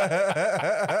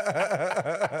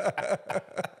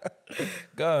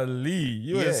 Golly,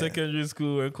 you were in secondary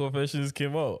school when Confessions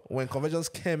came out. When Confessions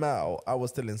came out, I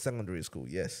was still in secondary school.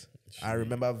 Yes, I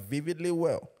remember vividly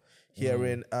well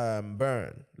hearing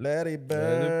 "Burn," "Let It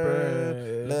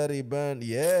Burn," "Let It Burn."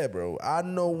 Yeah, bro, I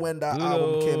know when that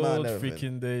album came out. And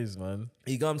freaking days, man.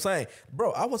 You get what I'm saying,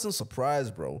 bro? I wasn't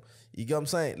surprised, bro. You get what I'm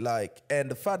saying? Like, and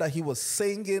the fact that he was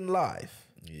singing live,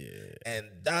 and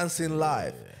dancing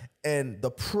live. And the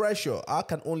pressure, I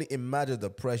can only imagine the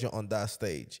pressure on that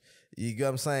stage. You get what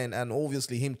I'm saying? And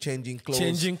obviously him changing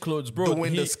clothes, bro.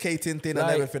 Doing the skating thing and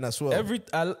everything as well.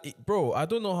 Bro, I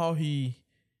don't know how he...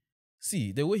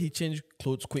 See, the way he changed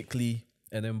clothes quickly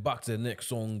and then back to the next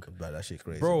song. Bro, that shit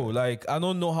crazy. Bro, man. Like, I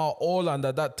don't know how all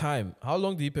under that time. How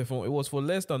long did he perform? It was for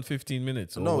less than 15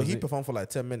 minutes. No, he performed for like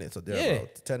 10 minutes or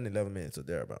thereabout. 10, 11 minutes or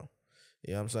thereabout.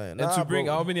 You know what I'm saying? And to bring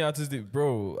how many artists did,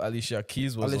 bro? Alicia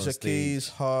Keys was on stage. Alicia Keys,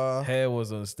 HER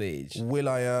was on stage.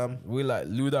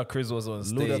 Ludacris was on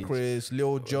stage.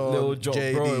 Lil Jon,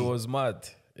 JD. Bro, it was mad.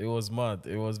 It was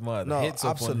mad. No, hits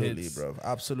absolutely, bro.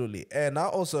 Absolutely. And I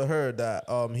also heard that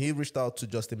he reached out to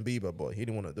Justin Bieber, but he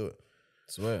didn't want to do it.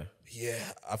 Swear. Yeah,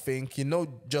 I think,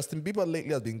 Justin Bieber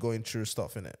lately has been going through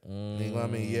stuff, innit? You know what I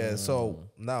mean? Yeah,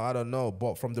 so now I don't know,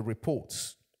 but from the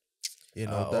reports, I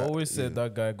always said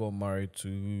that guy got married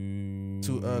too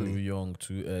early.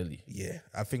 Too early. Yeah,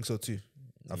 I think so too.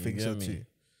 I think so too.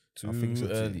 Too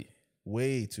early.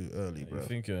 Way too early, bro. You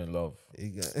think you're in love?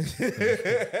 You're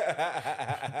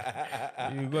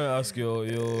going to ask your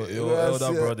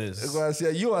elder brothers. You're going to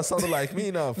say, you are sounding like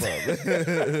me now,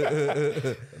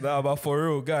 fam. Nah, but for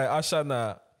real, guy, Usher,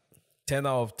 10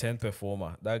 out of 10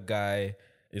 performer. That guy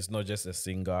is not just a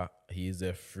singer. He is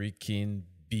a freaking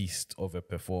beast of a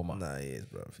performer. Nah, he is,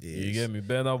 bro. You get me?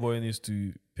 Burna Boy needs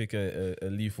to pick a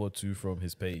leaf or two from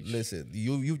his page. Listen,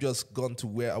 you've just gone to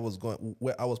where I was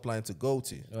planning to go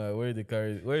to. Where did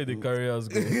the carry us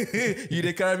go? You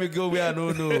did carry me go where I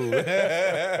don't know.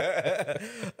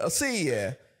 See,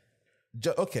 yeah.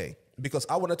 Okay, because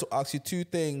I wanted to ask you two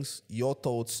things, your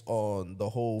thoughts on the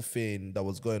whole thing that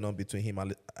was going on between him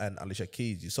and Alicia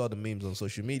Keys. You saw the memes on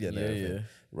social media and everything,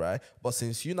 right? But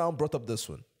since you now brought up this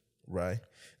one, right?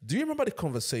 Do you remember the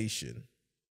conversation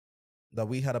that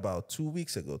we had about 2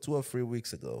 weeks ago, 2 or 3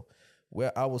 weeks ago,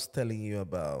 where I was telling you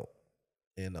about,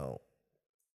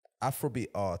 Afrobeat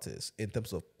artists in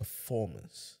terms of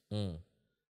performance?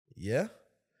 Yeah?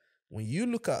 When you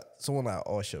look at someone like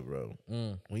Usher, bro,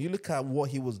 when you look at what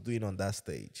he was doing on that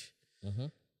stage,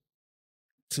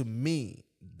 to me,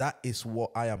 that is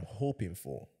what I am hoping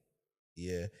for.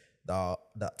 Yeah?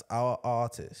 That our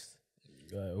artists,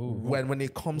 when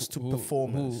it comes to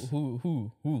performance.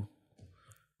 Who?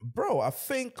 Bro, I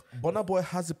think Burna Boy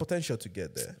has the potential to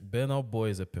get there. Burna Boy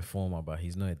is a performer, but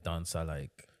he's not a dancer.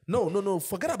 Like no.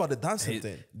 Forget about the dancing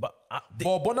thing. But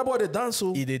Burna Boy the dance,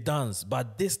 so he dance.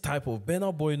 But this type of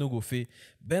Burna Boy no go fit.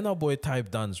 Burna Boy type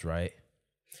dance, right?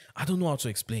 I don't know how to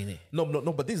explain it. No.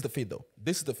 But this is the thing, though.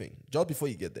 This is the thing. Just before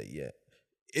you get there, yeah.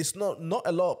 it's not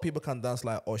a lot of people can dance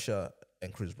like Usher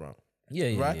and Chris Brown.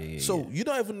 Yeah. So you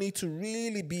don't even need to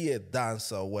really be a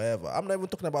dancer or whatever. I'm not even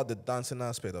talking about the dancing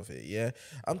aspect of it. Yeah,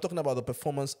 I'm talking about the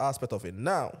performance aspect of it.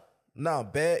 Now,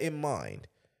 bear in mind,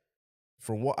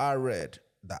 from what I read,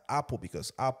 that Apple,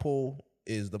 because Apple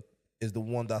is the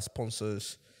one that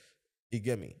sponsors. You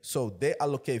get me? So they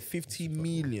allocate $50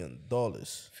 million.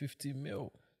 50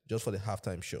 mil. Just for the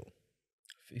halftime show.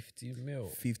 50 mil.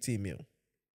 50 mil.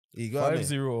 You got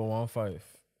 50 or 15?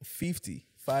 50.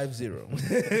 50.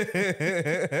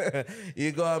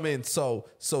 You go, I mean? So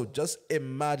just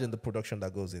imagine the production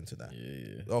that goes into that.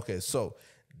 Yeah. Okay, so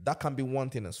that can be one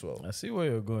thing as well. I see where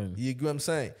you're going. You get what I'm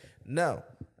saying? Now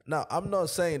I'm not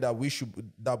saying that we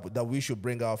should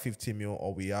bring out 50 mil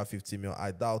or we have 50 mil.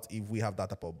 I doubt if we have that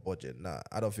type of budget. Nah,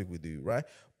 I don't think we do, right?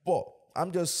 But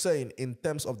I'm just saying in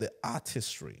terms of the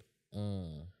artistry,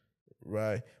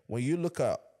 right? When you look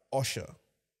at Usher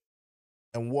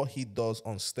and what he does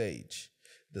on stage,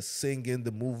 the singing,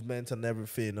 the movement and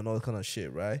everything and all that kind of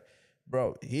shit, right?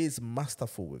 Bro, he's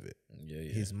masterful with it. Yeah.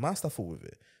 He's masterful with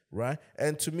it, right?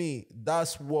 And to me,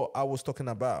 that's what I was talking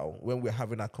about when we're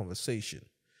having that conversation,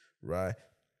 right?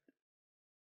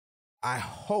 I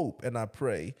hope and I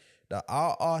pray that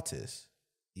our artists,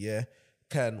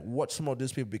 can watch some of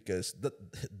these people, because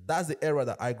that's the era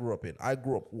that I grew up in. I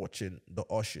grew up watching the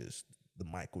Ushers, the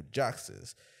Michael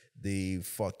Jacksons, the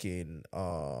fucking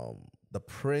the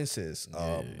Princes,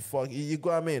 you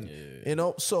go, I mean, you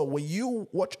know. So when you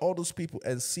watch all those people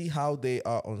and see how they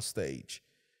are on stage,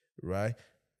 right?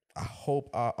 I hope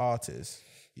our artists,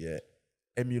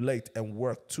 emulate and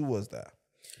work towards that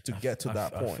to get to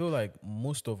that point. I feel like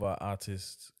most of our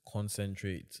artists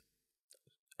concentrate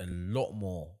a lot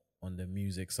more on the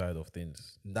music side of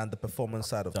things than the performance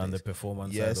side of things.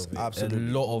 Yes, side of it. Absolutely.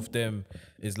 A lot of them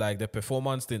is like the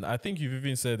performance thing. I think you've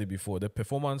even said it before. The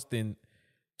performance thing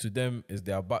to them is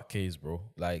their back case, bro.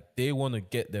 Like they want to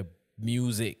get the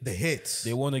music, the hits.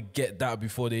 They want to get that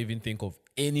before they even think of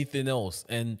anything else.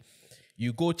 And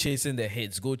you go chasing the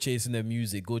hits, go chasing the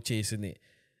music, go chasing it,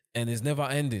 and it's never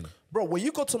ending. Bro, when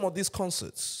you go to some of these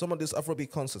concerts, some of these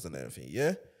Afrobeat concerts and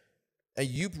everything, and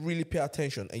you really pay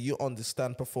attention and you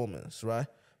understand performance, right?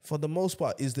 For the most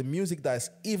part, it's the music that is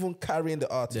even carrying the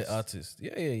artist. The artist.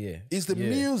 Yeah. It's the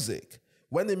music.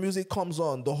 When the music comes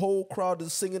on, the whole crowd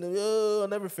is singing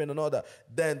and everything and all that.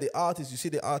 Then the artist, you see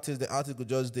the artist could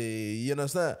just, you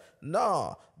understand?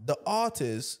 Nah, the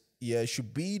artist,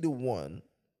 should be the one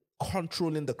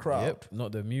controlling the crowd. Yep,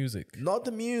 not the music. Not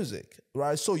the music,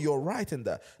 right? So you're right in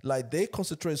that. Like they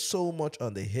concentrate so much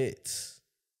on the hits,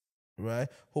 right?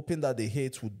 Hoping that the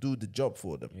hits will do the job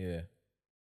for them. Yeah.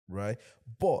 Right?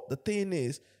 But the thing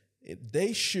is,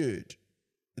 they should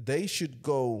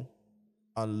go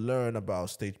and learn about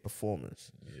stage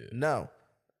performance. Yeah. Now,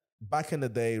 back in the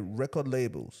day, record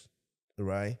labels,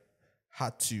 right,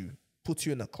 had to put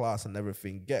you in a class and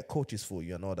everything, get coaches for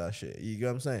you and all that shit. You get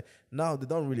what I'm saying? Now, they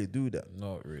don't really do that.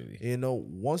 Not really. You know,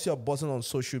 once you're buzzing on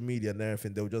social media and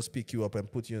everything, they'll just pick you up and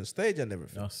put you on stage and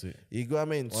everything. That's it. You get what I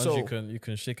mean? Once so you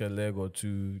can shake a leg or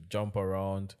two, jump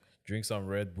around, drink some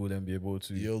Red Bull and be able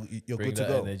to you're bring good to that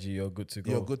go. energy, you're good to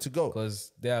go. You're good to go.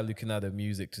 Because they are looking at the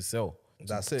music to sell.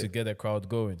 That's it. To get the crowd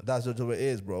going. That's what it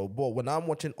is, bro. But when I'm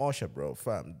watching Usher, bro,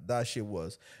 fam, that shit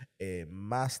was a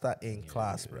master in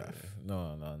class, bro.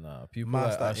 No. People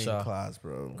master like Usher, in class,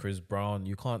 bro. Chris Brown,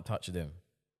 you can't touch them.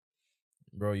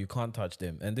 Bro, you can't touch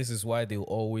them. And this is why they'll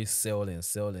always sell and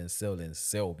sell and sell and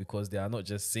sell, because they are not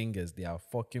just singers, they are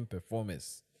fucking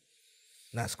performers.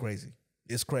 That's crazy.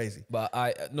 It's crazy. But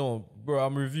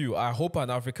I'm with you. I hope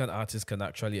an African artist can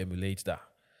actually emulate that.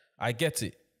 I get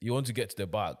it. You want to get to the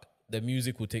bag. The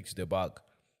music will take you to the bag.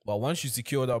 But once you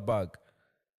secure that bag,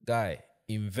 guy,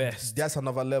 invest. That's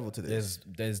another level to this.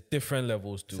 There's different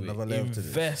levels to it.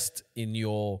 Invest in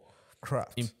your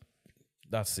craft.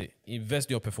 That's it. Invest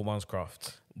in your performance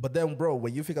craft. But then, bro,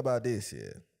 when you think about this,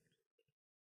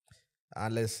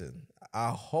 and listen, I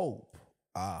hope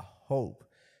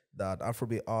that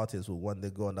Afrobeat artists will one day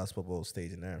go on that Superbowl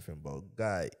stage and everything. But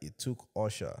guy, it took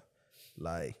Usher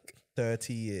like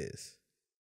 30 years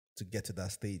to get to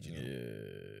that stage, you know?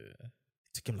 Yeah.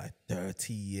 It took him like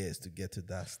 30 years to get to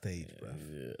that stage, bro.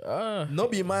 Yeah. No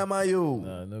be my yo.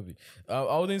 Nah, no be.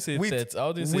 I wouldn't say 30. I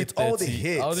wouldn't say with 30. All the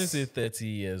hits. I wouldn't say 30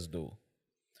 years though.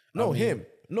 No, him.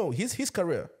 No, his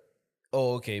career.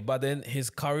 Oh, okay. But then his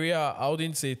career, I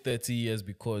wouldn't say 30 years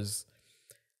because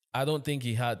I don't think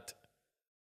he had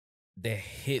the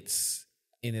hits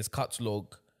in his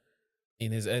catalog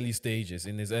in his early stages,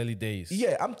 in his early days.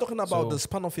 Yeah, I'm talking about the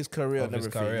span of his career and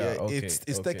everything. Yeah, Okay,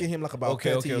 it's taking him like about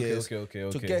 30 years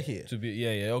to get here. To be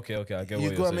okay, I get what You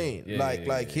you're know what I saying. mean?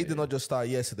 Like he did not just start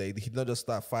yesterday. He did not just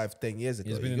start 5-10 years ago.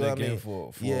 He's been you in know the what I game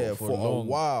mean? for a long.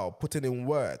 while, putting in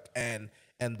work, and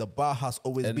the bar has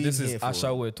always been this here. Is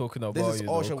Usher we're talking about. This is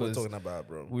Usher we're talking about,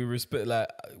 bro. We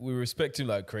respect him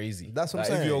like crazy. That's what I'm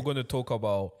saying. If you're going to talk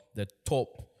about the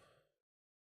top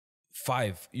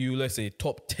 5, let's say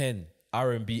top 10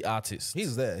 R&B artists,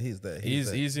 he's there. He's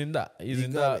in that. He's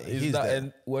in that.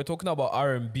 And we're talking about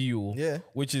R&B,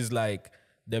 which is like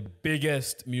the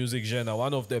biggest music genre,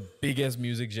 one of the biggest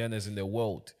music genres in the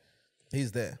world.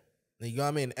 He's there. You know what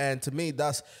I mean? And to me,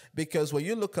 that's because when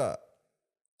you look at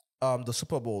the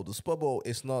Super Bowl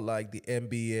is not like the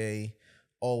NBA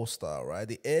All-Star, right?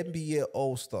 The NBA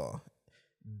All-Star,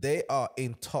 they are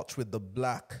in touch with the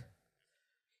black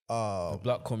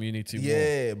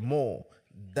community more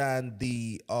than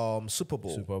the Super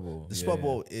Bowl. The Super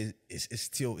Bowl is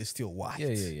still white. Yeah.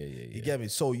 You get me?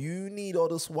 So you need all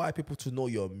those white people to know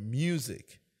your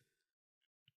music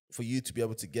for you to be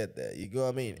able to get there. You know what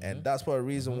I mean? Mm-hmm. And that's one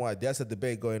reason why there's a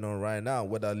debate going on right now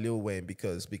whether Lil Wayne,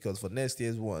 because for next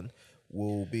year's one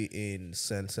will be in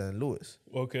St. Louis.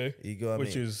 Okay. You know what I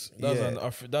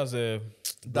mean?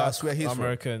 That's where he's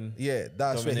American. From. Yeah,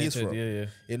 that's where he's from. Yeah.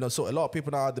 You know, so a lot of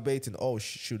people now are debating,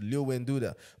 should Lil Wayne do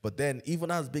that? But then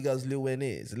even as big as Lil Wayne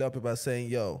is, a lot of people are saying,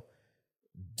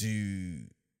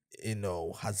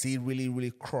 has he really,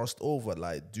 really crossed over?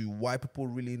 Like, do white people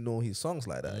really know his songs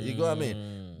like that? You know what I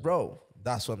mean? Bro,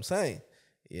 that's what I'm saying.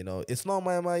 You know, it's not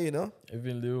my mind, you know?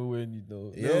 Even Lil Wayne,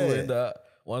 Lil Wayne, that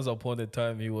once upon a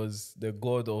time, he was the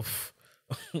god of,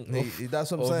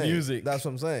 that's what I'm saying. Music. That's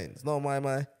what I'm saying. It's not my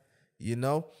mind, you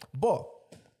know? But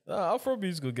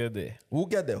Afrobeats will get there. We'll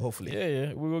get there, hopefully.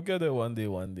 Yeah. We will get there one day.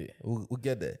 We'll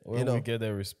get there. When we get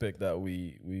the respect that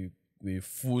we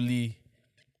fully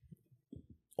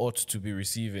ought to be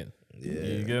receiving. Yeah.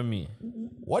 You get me?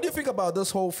 What do you think about this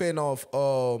whole thing of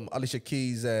Alicia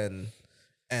Keys and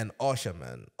Usher,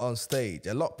 man, on stage?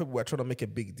 A lot of people were trying to make a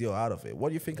big deal out of it. What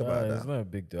do you think about that? It's not a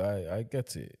big deal. I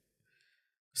get it.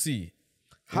 See,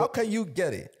 how can you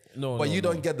get it? But you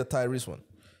don't get the Tyrese one.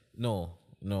 No.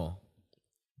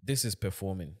 This is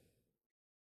performing.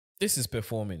 They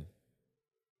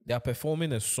are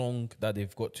performing a song that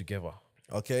they've got together.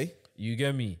 Okay. You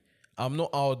get me? I'm not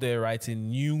out there writing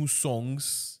new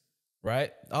songs,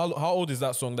 right? How old is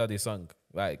that song that they sang?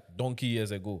 Like donkey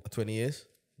years ago. 20 years.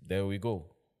 There we go.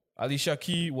 Alicia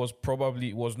Keys was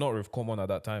not with Common at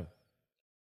that time.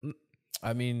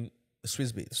 I mean,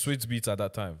 Swizz Beatz at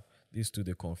that time. These two,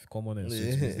 Common and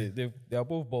Swizz Beatz. They are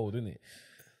both bold, isn't it?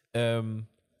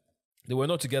 They were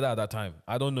not together at that time.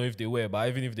 I don't know if they were, but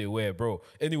even if they were, bro.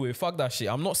 Anyway, fuck that shit.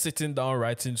 I'm not sitting down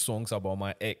writing songs about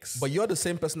my ex. But you're the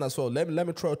same person as well. Let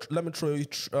me throw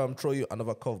you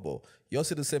another curveball. You're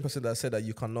also the same person that said that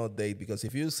you cannot date because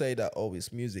if you say that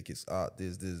it's music, it's art,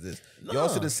 this. Nah. You're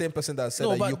also the same person that said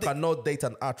that you cannot date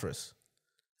an actress.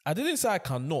 I didn't say I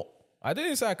cannot.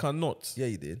 Yeah,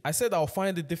 you did. I said I'll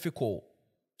find it difficult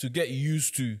to get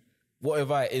used to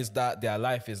whatever it is that their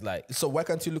life is like. So why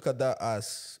can't you look at that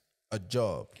as a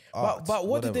job? But what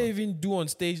whatever. did they even do on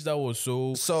stage that was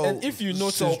so? And if you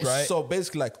noticed, right? So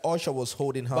basically, like Usher was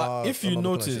holding her. But if you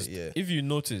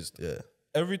noticed,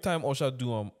 every time Usher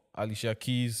do Alicia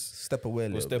Keys step away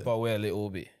a little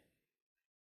bit.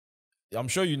 I'm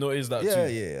sure you noticed that too.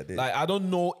 Yeah, I did. Like I don't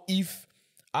know if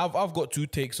I've got two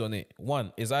takes on it.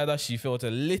 One is either she felt a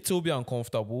little bit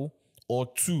uncomfortable, or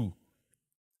two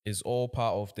is all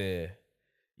part of the.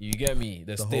 You get me?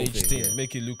 The stage thing.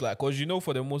 Make it look like, because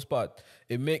for the most part,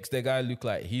 it makes the guy look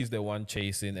like he's the one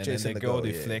chasing and then the girl,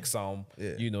 they flex on.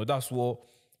 Yeah. That's what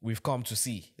we've come to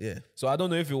see. Yeah. So I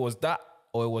don't know if it was that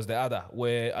or it was the other,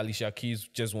 where Alicia Keys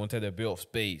just wanted a bit of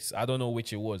space. I don't know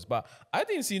which it was, but I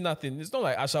didn't see nothing. It's not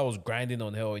like Usher was grinding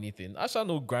on her or anything. Usher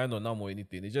no grind on them or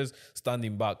anything. It's just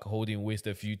standing back, holding waist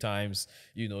a few times,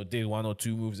 did one or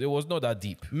two moves. It was not that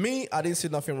deep. Me, I didn't see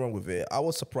nothing wrong with it. I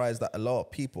was surprised that a lot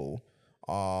of people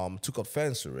took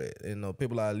offense to it.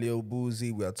 People like Lil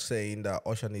Boozy were saying that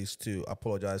Usher needs to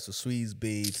apologize to Swizz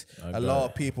Beatz. A lot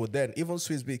of people then, even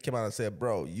Swizz Beatz came out and said,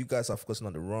 bro, you guys are focusing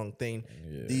on the wrong thing.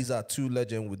 Yeah. These are two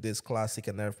legends with this classic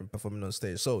and everything performing on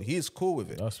stage. So he's cool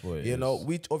with it. That's what it is.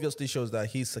 Which obviously shows that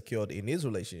he's secured in his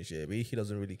relationship. He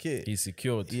doesn't really care. He's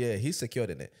secured. Yeah, he's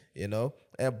secured in it,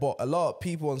 but a lot of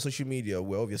people on social media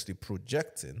were obviously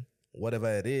projecting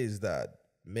whatever it is that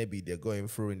maybe they're going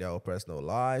through in their personal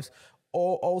lives.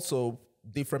 Or also,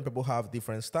 different people have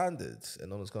different standards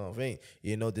and all this kind of thing.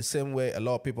 The same way a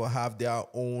lot of people have their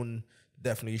own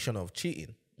definition of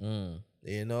cheating.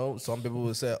 You know, some people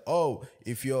will say, oh,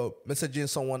 if you're messaging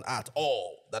someone at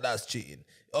all, that's cheating.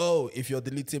 Oh, if you're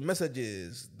deleting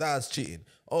messages, that's cheating.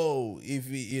 Oh, if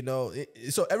you know,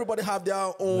 so everybody have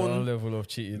their own level of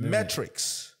cheating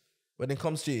metrics when it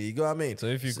comes to cheating. You know what I mean? So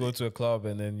if you go to a club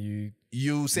and then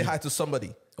you say hi to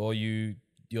somebody, or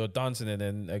you're dancing and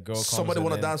then a girl comes, somebody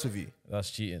want to dance with you,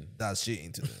 that's cheating. That's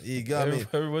cheating to them. You got me?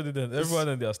 Everyone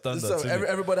and their standards. So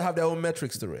everybody have their own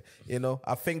metrics to it. You know,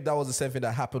 I think that was the same thing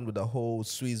that happened with the whole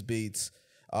Swizz Beatz,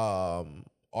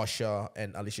 Usher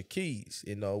and Alicia Keys.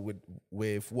 You know,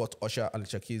 with what Usher and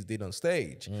Alicia Keys did on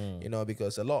stage. You know,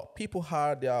 because a lot of people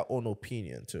had their own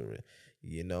opinion to it.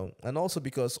 You know, and also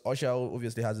because Usher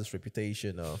obviously has this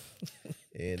reputation of,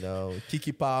 you know,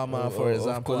 Kiki Palmer, for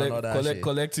example,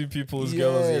 collecting people's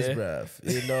girls. Yes, bruv.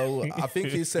 You know, I think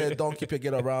he said, "Don't keep your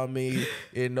girl around me."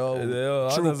 You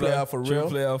know, true player for real. True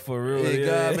player for real. You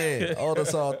got me? All the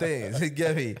sort of things. You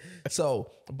get me? So,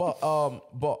 but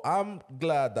I'm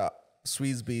glad that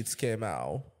Swizz Beatz came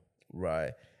out,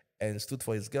 right? And stood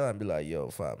for his girl and be like, yo,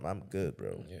 fam, I'm good,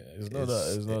 bro. Yeah, it's not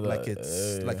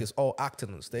that. Like it's all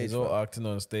acting on stage. It's all acting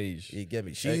on stage. You get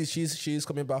me? She's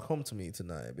coming back home to me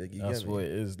tonight. That's what it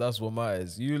is. That's what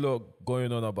matters. You lot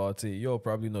going on about it, you're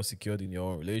probably not secured in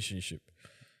your own relationship.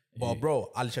 But bro,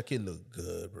 Alicia Keys look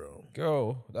good, bro.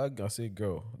 That girl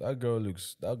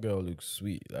looks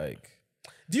sweet. Like,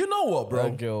 do you know what, bro?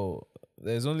 That girl,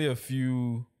 there's only a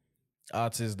few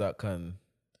artists that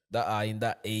are in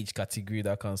that age category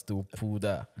that can still pull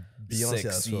that Beyonce sexy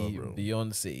as well, bro.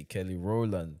 Beyonce, Kelly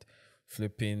Rowland,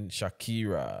 flipping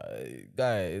Shakira.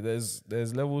 Guy, there's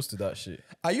levels to that shit.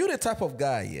 Are you the type of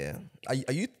guy, yeah?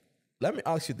 Are you, let me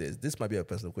ask you this. This might be a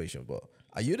personal question, but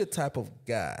are you the type of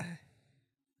guy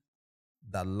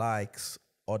that likes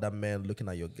other men looking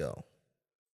at your girl?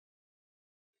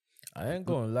 I ain't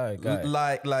gonna lie, guy.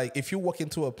 Like if you walk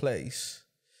into a place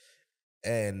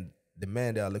and the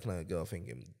man they are looking at a girl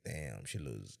thinking, damn, she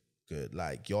looks good.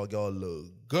 Like, your girl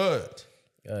look good.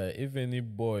 If any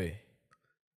boy...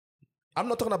 I'm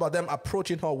not talking about them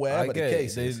approaching her wherever the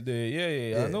case is.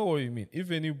 Yeah, I know what you mean.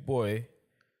 If any boy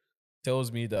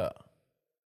tells me that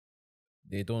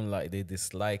they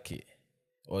dislike it,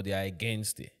 or they are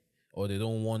against it, or they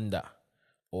don't want that,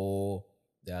 or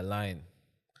they are lying.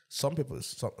 Some people,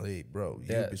 hey, bro,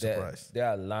 you'd be surprised. They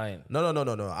are lying. No.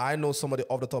 I know somebody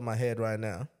off the top of my head right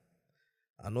now.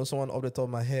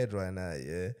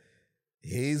 Yeah.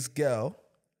 His girl,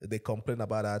 they complain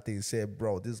about that thing. Say,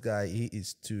 bro, this guy, he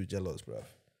is too jealous, bro.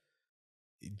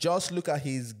 Just look at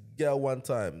his girl one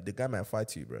time. The guy might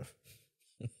fight you, bro.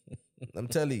 I'm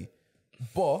telling you.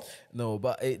 But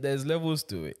there's levels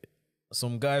to it.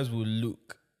 Some guys will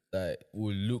look. You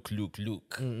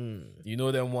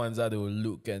know them ones that they will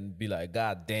look and be like,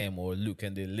 God damn, or look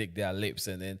and they lick their lips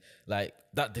and then like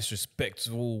that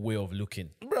disrespectful way of looking.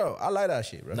 Bro, I like that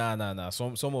shit, bro. Nah.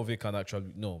 Some of it can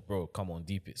actually, no, bro, come on,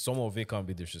 deep it. Some of it can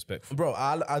be disrespectful. Bro,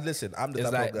 I listen, I'm the it's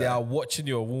type like of guy. They are watching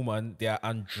your woman, they are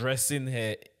undressing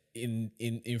her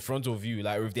in front of you,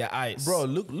 like with their eyes. Bro,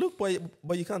 look,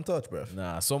 but you can't touch, bro.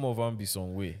 Nah, some of them be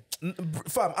some way.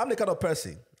 Fam, I'm the kind of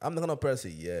person,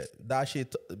 yeah. That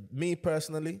shit, me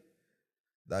personally,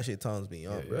 that shit turns me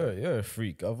on, bro. You're a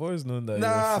freak. I've always known that.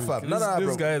 Nah, you're a freak. fam.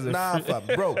 This guy is a freak. Fam,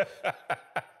 bro.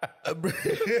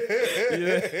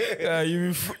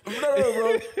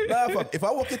 Bro. Nah, fam. If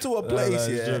I walk into a place,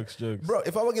 jokes. Bro,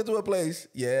 if I walk into a place,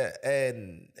 yeah,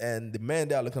 and the man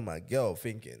there looking at my girl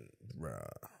thinking, bro,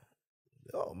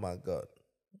 oh my God.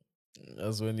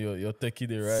 That's when you're taking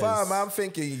the rise. Fam, I'm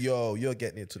thinking, yo, you're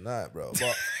getting it tonight, bro.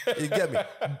 But you get me.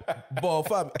 But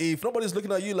fam, if nobody's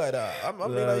looking at you like that, I'm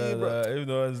looking at you, bro. If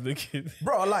no one's looking,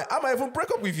 bro, like I might even break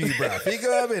up with you, bro. You know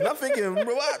what I mean? I'm thinking, bro,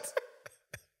 what?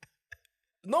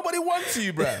 Nobody wants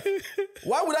you, bro.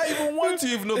 Why would I even want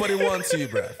you if nobody wants you,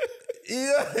 bro? You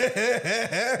know what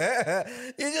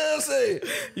I'm saying?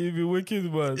 You be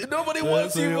wicked, man. Nobody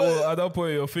wants you, bro. At that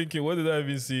point, you're thinking, what did I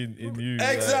even see in you?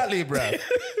 Exactly, bro.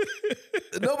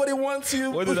 Nobody wants you.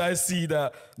 What did I see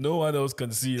that no one else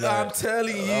can see? Like, I'm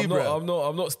telling you, bro.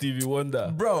 I'm not Stevie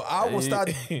Wonder. Bro, I will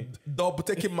start double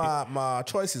taking my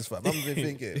choices, fam. I'm just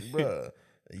thinking, bro,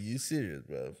 are you serious,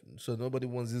 bro? So nobody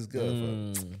wants this girl,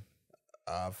 fam.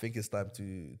 I think it's time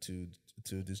to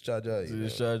discharge her.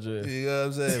 Discharge her. You know what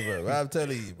I'm saying, bro? I'm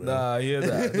telling you, bro. Nah, I hear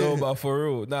that. No, but for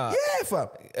real, nah. Yeah, fam.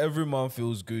 Every man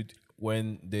feels good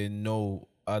when they know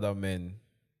other men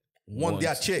want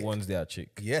their chick. Wants their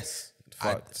chick. Yes.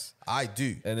 Facts. I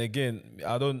do. And again,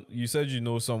 you said you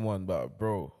know someone, but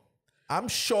bro, I'm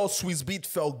sure Swizz Beatz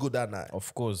felt good that night.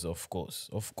 Of course.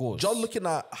 Just looking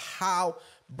at how,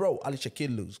 bro, Alicia Keys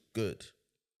looks good.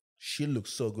 She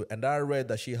looks so good. And I read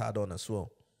that she had on as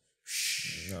well.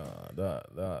 Nah,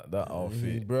 that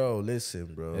outfit, bro.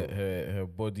 Listen, bro. Her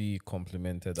body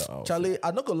complemented the outfit. Charlie,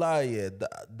 I'm not gonna lie, yeah.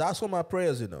 That's one of my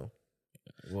prayers, you know.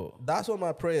 Whoa. That's one of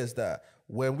my prayers, that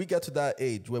when we get to that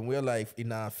age, when we're like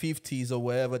in our 50s or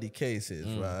wherever the case is,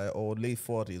 right, or late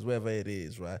 40s, wherever it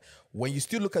is, right, when you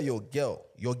still look at your girl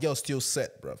still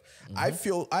set, bro. I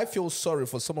feel sorry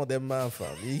for some of them man,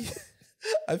 fam.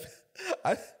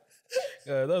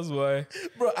 Yeah, that's why,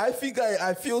 bro. I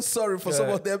feel sorry for some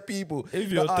of them people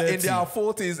if you're that 30, are in their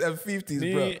 40s and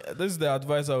 50s, bro. This is the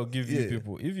advice I would give you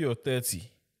people. If you're 30,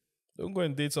 don't go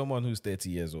and date someone who's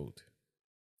 30 years old.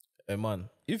 And man,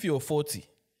 if you're 40,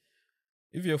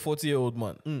 if you're a 40-year-old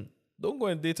man, don't go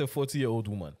and date a 40-year-old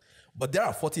woman. But there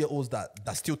are 40-year-olds that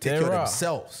still take care of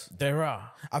themselves. There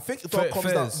are. I think it all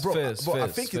comes down, bro. I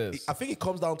think it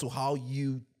comes down to how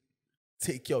you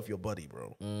take care of your body,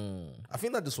 bro. I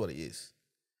think that's just what it is.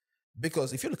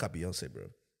 Because if you look at Beyonce, bro.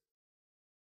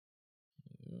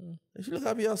 If you look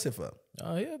at Beyonce, fam.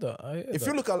 I hear that. If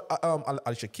you look at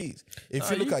Alicia Keys,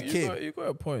 if you look at Kim, you got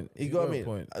a point. You got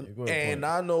what I mean? And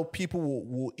I know people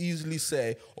will easily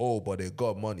say, "Oh, but they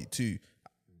got money too."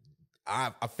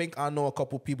 I think I know a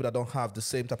couple people that don't have the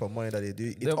same type of money that they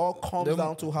do. It all comes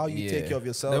down to how you take care of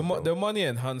yourself. The money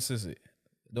enhances it.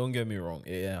 Don't get me wrong.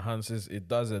 It enhances. It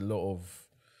does a lot of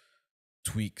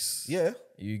tweaks. Yeah,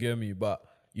 you get me. But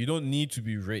you don't need to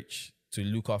be rich to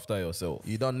look after yourself.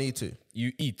 You don't need to.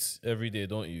 You eat every day,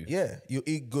 don't you? Yeah, you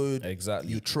eat good.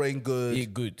 Exactly. You train good.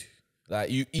 Eat good. Like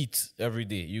you eat every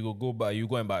day. You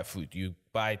go and buy food. You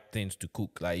buy things to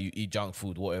cook. Like you eat junk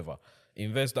food, whatever.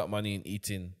 Invest that money in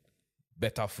eating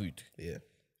better food. Yeah.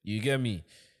 You get me?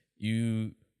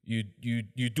 You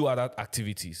do other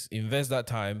activities. Invest that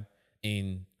time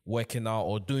in working out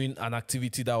or doing an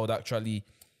activity that would actually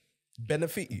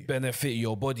benefit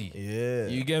your body. Yeah.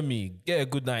 You get me? Get a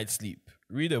good night's sleep.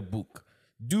 Read a book.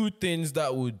 Do things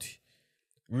that would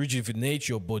rejuvenate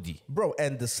your body. Bro,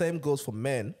 and the same goes for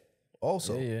men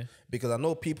also. Yeah. Because I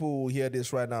know people who hear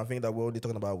this right now and think that we're only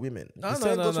talking about women. The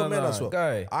same goes for men as well.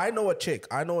 Guy. I know a chick,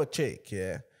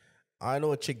 yeah. I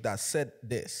know a chick that said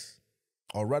this.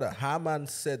 Or rather, her man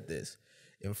said this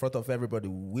in front of everybody.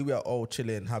 We were all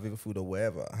chilling, having food or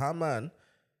wherever. Her man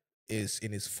is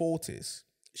in his 40s.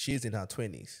 She's in her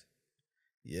 20s.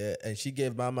 Yeah, and she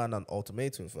gave my man an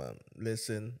ultimatum, fam.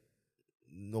 Listen,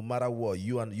 no matter what,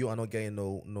 you are not getting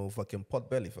no fucking pot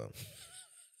belly, fam.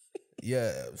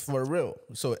 Yeah, for real.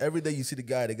 So every day you see the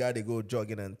guy they go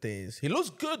jogging and things. He looks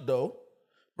good though.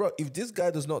 Bro, if this guy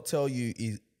does not tell you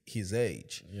his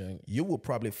age, you will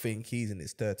probably think he's in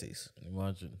his 30s.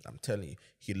 Imagine. I'm telling you.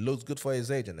 He looks good for his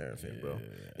age and everything, bro.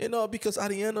 You know, because at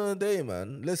the end of the day,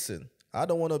 man, listen, I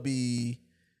don't want to be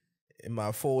in my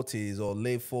 40s or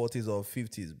late 40s or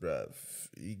 50s, bruv.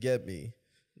 You get me?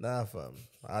 Nah, fam.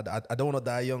 I don't want to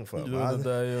die young, fam. You don't want to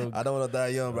die young. I don't want to die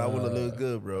young, bro. I want to look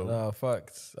good, bro. Nah,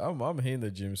 facts. I'm hitting the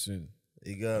gym soon.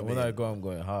 You got me? When I go, I'm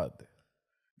going hard.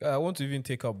 I want to even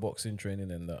take up boxing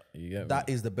training and that. You get me? That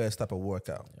is the best type of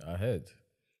workout. I heard.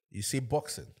 You see,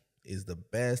 boxing is the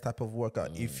best type of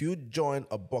workout. If you join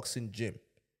a boxing gym,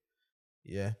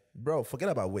 yeah, bro, forget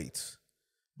about weights.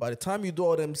 By the time you do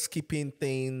all them skipping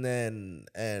thing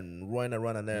and running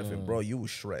around and everything, bro, you will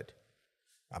shred.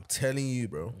 I'm telling you,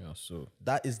 bro. Yeah, so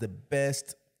that is the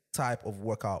best type of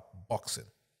workout, boxing.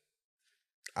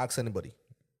 Ask anybody.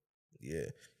 Yeah.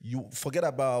 You forget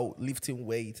about lifting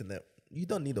weight and that. You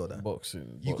don't need all that.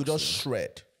 Boxing. You could just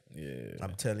shred. Yeah.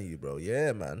 I'm telling you, bro.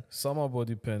 Yeah, man. Summer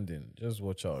body pending. Just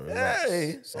watch out. Relax.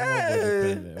 Hey. Summer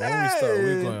body pending. When we start,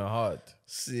 we're going hard.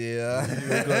 Yeah.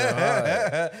 We're going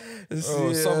hard.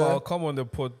 Oh, summer, I'll come on the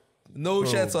pod. No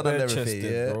shirts on and everything,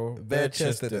 yeah? Bro. Bare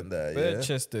chested in there, yeah? Bare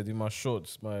chested in my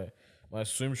shorts, my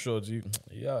swim shorts.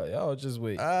 I'll just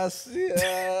wait. I see.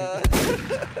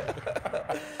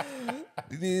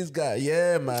 This guy,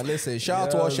 yeah, man. Listen, shout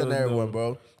out to Usher and everyone,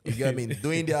 bro. You get me?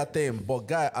 Doing their thing. But,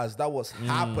 guy, as that was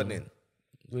happening,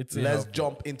 let's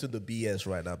jump into the BS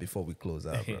right now before we close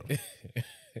out, bro.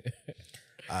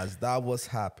 As that was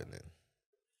happening.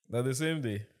 Not the same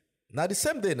day? Not the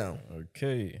same day now.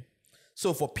 Okay.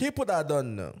 So, for people that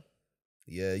don't know,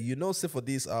 yeah, you know, say for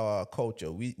this, our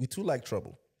culture, we too like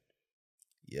trouble.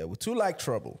 Yeah, we too like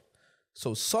trouble.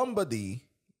 So, somebody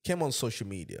came on social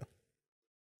media.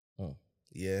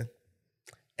 Yeah,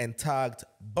 and tagged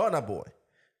Burna Boy.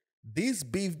 This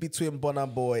beef between Burna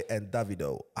Boy and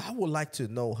Davido, I would like to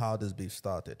know how this beef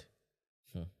started.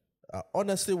 I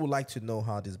honestly would like to know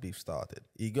how this beef started.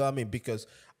 You got what I mean? Because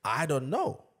I don't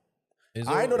know.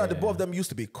 I know that the both of them used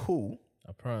to be cool.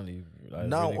 Apparently. Like,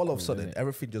 now, really all cool, of a sudden,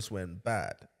 everything just went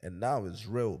bad. And now it's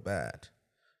real bad.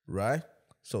 Right?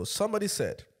 So somebody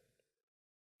said,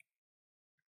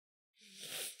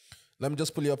 Let me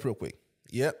just pull you up real quick.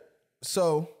 Yep.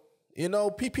 So, you know,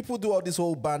 people do all this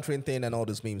whole bantering thing and all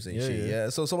these memes and shit. Yeah.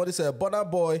 So somebody said, Burna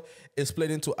Boy is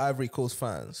playing to Ivory Coast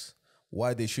fans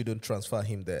why they shouldn't transfer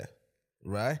him there.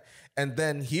 Right? And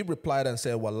then he replied and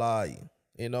said, Wallahi.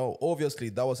 You know, obviously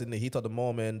that was in the heat of the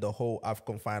moment, the whole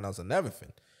AFCON finals and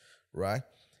everything. Right?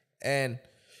 And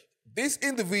this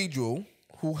individual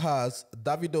who has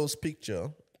Davido's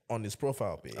picture on his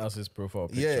profile page. That's his profile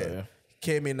picture, yeah.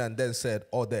 Came in and then said,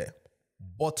 oh, there,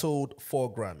 bottled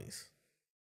 4 Grammys.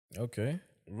 Okay.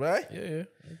 Right? Yeah.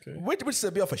 Okay. Which is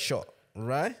a bit of a shock,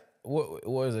 right?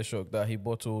 What is a shock? That he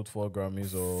bottled 4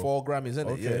 Grammys or 4 Grammys, isn't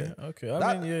it? Yeah. Okay.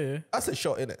 I mean, yeah. That's a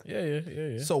shock, isn't it?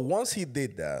 Yeah. So once he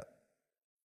did that,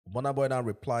 Burna Boy now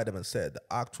replied him and said, the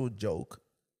actual joke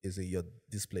is in your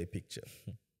display picture,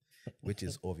 which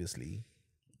is obviously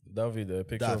Davido, a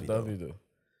picture of Davido.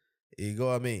 You go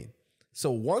what I mean?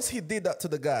 So once he did that to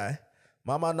the guy,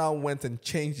 Mama now went and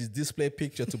changed his display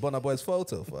picture to Burna Boy's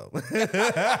photo, fam.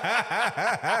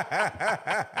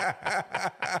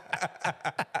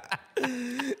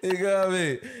 You know what I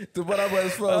mean? To Burna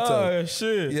Boy's photo. Oh,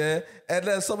 shit. Yeah. And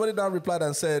then somebody now replied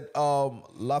and said,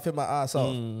 laughing my ass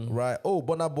off, right? Oh,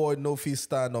 Burna Boy no fee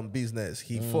stand on business.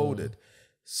 He folded.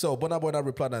 So Burna Boy now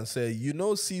replied and said, you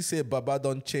know, say Baba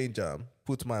don't change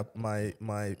put my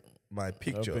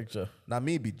picture. Now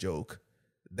me be joke.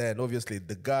 Then obviously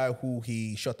the guy who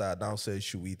he shot at now says,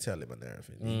 should we tell him and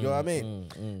everything? You know what I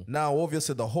mean? Now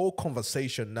obviously the whole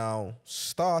conversation now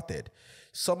started.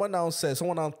 Someone now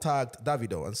tagged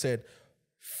Davido and said,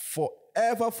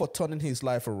 forever for turning his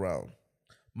life around.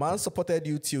 Man supported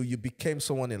you till you became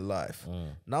someone in life.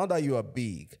 Now that you are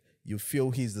big, you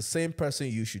feel he's the same person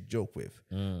you should joke with.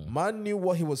 Man knew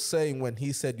what he was saying when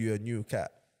he said you're a new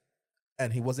cat.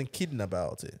 And he wasn't kidding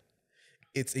about it.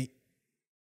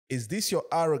 Is this your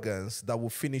arrogance that will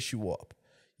finish you up?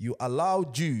 You allow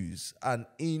Jews and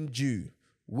in Jew,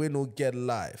 we no get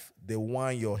life, they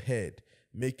whine your head,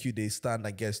 make you they stand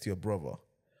against your brother.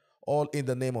 All in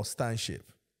the name of standship.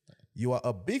 You are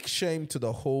a big shame to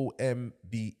the whole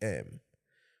MBM.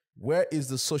 Where is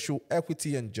the social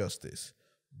equity and justice?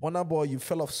 Burna Boy, you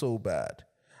fell off so bad.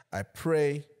 I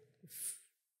pray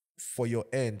for your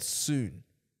end soon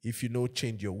if you no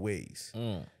change your ways.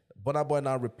 Burna Boy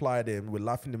now replied him with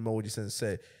laughing emojis and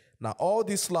said, now all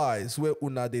these lies where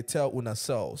una they tell una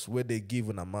selves, where they give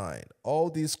una mind, all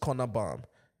these corner bomb,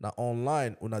 now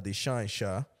online una they shine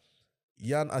sha,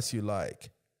 yarn as you like,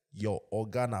 your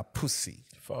organa pussy.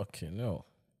 Fucking no.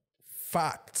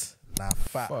 Fact. Nah,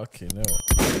 fact. Fucking no.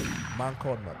 Man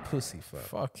called my pussy, fam.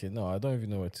 Fucking no. I don't even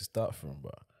know where to start from,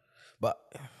 but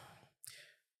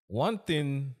one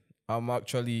thing I'm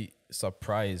actually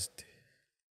surprised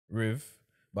with,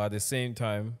 but at the same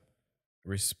time,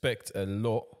 respect a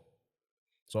lot.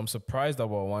 So I'm surprised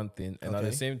about one thing, and at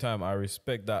the same time, I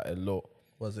respect that a lot.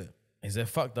 What's it? Is the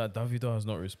fact that Davido has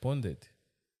not responded.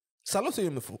 Salute to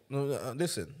him.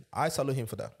 Listen, I salute him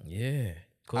for that. Yeah.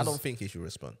 I don't think he should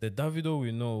respond. The Davido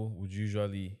we know would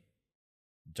usually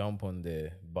jump on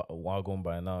the wagon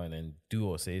by now and then do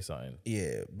or say something.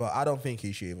 Yeah, but I don't think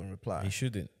he should even reply. He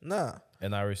shouldn't. Nah.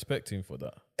 And I respect him for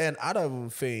that. And I don't even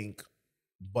think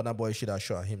Burna Boy should have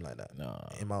shot him like that. Nah.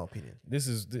 In my opinion.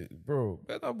 Bro,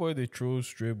 Burna Boy, they throw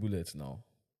stray bullets now.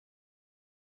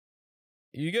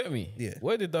 You get me? Yeah.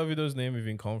 Where did Davido's name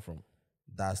even come from?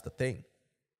 That's the thing.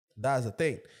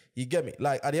 You get me?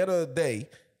 Like, at the end of the day,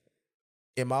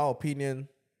 in my opinion,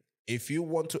 if you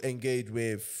want to engage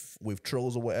with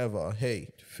trolls or whatever, hey,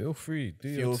 feel free.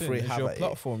 Feel free. It's have your it.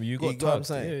 platform. You got what I'm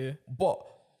saying? Yeah. But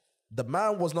the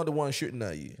man was not the one shooting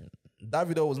at you.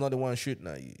 Davido was not the one shooting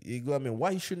at you. You go, I mean,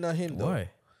 why you shooting at him though? Why?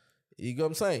 You go, what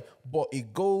I'm saying? But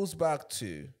it goes back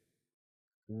to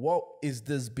what is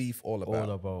this beef all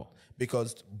about?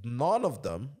 Because none of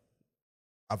them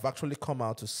have actually come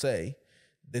out to say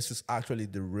this is actually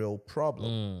the real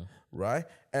problem, right?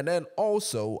 And then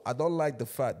also, I don't like the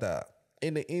fact that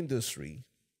in the industry,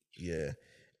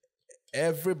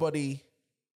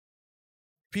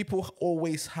 people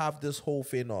always have this whole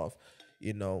thing of,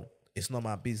 you know, it's not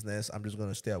my business, I'm just going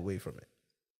to stay away from it.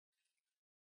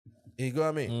 You know what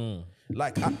I mean?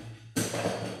 Like,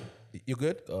 you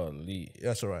good? Golly.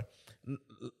 That's all right.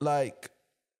 Like,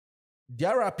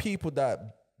 there are people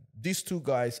that these two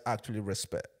guys actually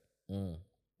respect.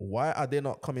 Why are they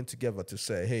not coming together to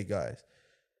say, hey, guys,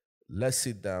 let's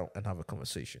sit down and have a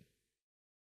conversation?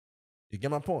 You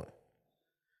get my point?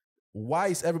 Why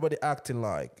is everybody acting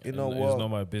like, you know what? It's not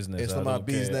my business. It's not my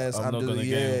business. I'm not gonna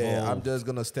get involved. I'm just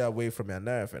going to stay away from it and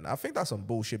everything. I think that's some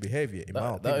bullshit behavior, in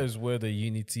my opinion. That is where the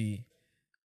unity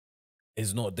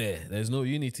is not there. There's no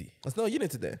unity. There's no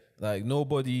unity there. Like,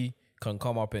 nobody can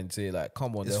come up and say, like,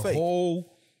 come on, It's the fake.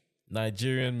 whole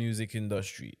Nigerian music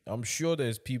industry, I'm sure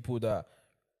there's people that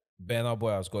Burna Boy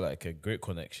has got like a great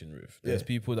connection with. There's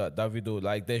people that Davido,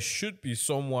 like, there should be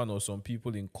someone or some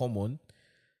people in common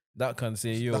that can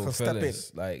say, yo, that can fellas,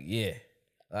 step like, yeah,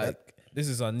 like, this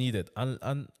is unneeded.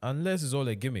 And unless it's all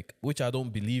a gimmick, which I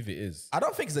don't believe it is. I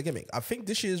don't think it's a gimmick. I think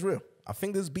this shit is real. I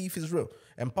think this beef is real.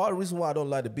 And part of the reason why I don't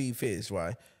like the beef is,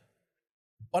 right,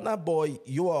 Burna Boy,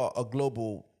 you are a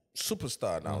global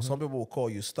superstar now. Some people will call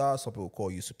you star, some people will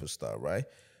call you superstar, right?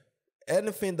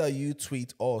 Anything that you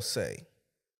tweet or say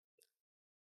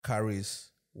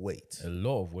carries weight. A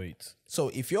lot of weight. So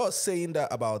if you're saying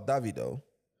that about Davido,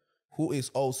 who is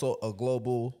also a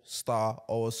global star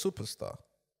or a superstar,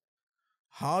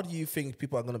 how do you think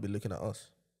people are going to be looking at us?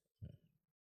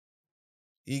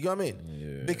 You know what I mean?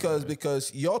 Yeah.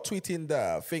 Because you're tweeting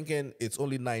that thinking it's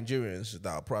only Nigerians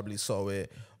that probably saw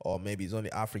it, or maybe it's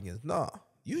only Africans. Nah,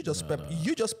 you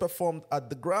just performed at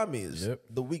the Grammys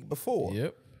the week before.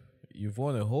 Yep. You've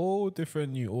won a whole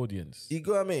different new audience. You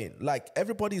know what I mean? Like,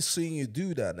 everybody's seeing you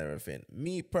do that and everything.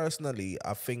 Me personally,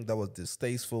 I think that was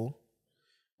distasteful.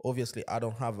 Obviously, I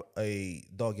don't have a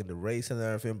dog in the race and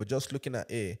everything, but just looking at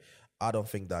it, I don't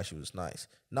think that she was nice.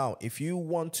 Now, if you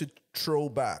want to throw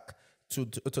back to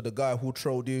the guy who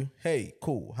trolled you, hey,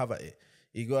 cool, have at it.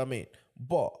 You know what I mean?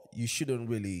 But you shouldn't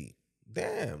really,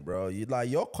 damn, bro.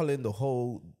 You're calling the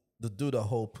whole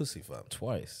pussy, fam.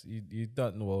 Twice. You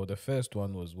don't know. Well, the first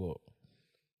one was what?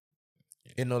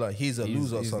 You know, like he's a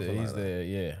loser or something like that.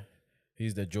 Yeah.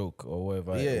 He's the joke or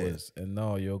whatever it was. And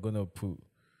now you're going to put,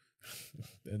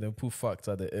 and then put facts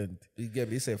at the end. You get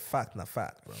me? It's a fact, not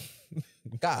fact, bro.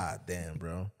 God damn,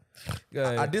 bro.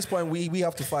 Guy, at this point, we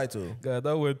have to fight too. Guy,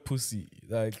 that word pussy,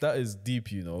 like, that is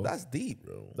deep, you know. That's deep,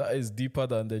 bro. That is deeper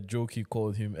than the joke he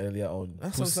called him earlier on.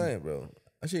 That's pussy. what I'm saying, bro.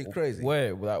 That shit crazy.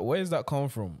 Where's that come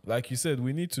from? Like you said,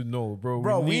 we need to know,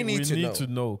 bro. We need to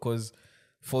know, because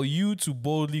for you to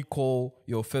boldly call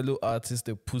your fellow artist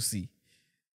a pussy,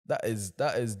 that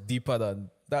is deeper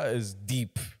than that is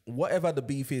deep. Whatever the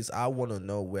beef is, I want to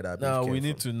know where that beef came from. We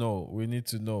need to know. We need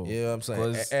to know. You know what I'm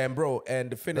saying? And bro,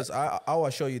 and the thing is, I will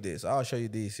show you this. I'll show you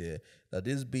this here. That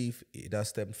this beef, that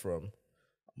stemmed from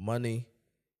money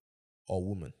or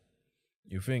woman.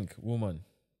 You think woman?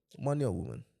 Money or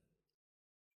woman?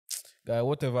 Guy,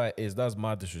 whatever it is, that's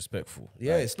mad disrespectful.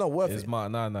 Yeah, like, it's not worth it's it. Mad,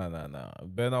 nah.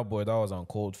 Burna Boy, that was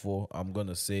uncalled for. I'm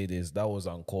gonna say this. That was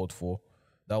uncalled for.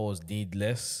 That was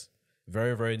needless.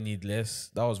 Very, very needless.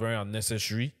 That was very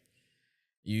unnecessary.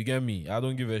 You get me? I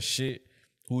don't give a shit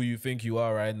who you think you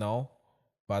are right now,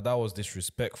 but that was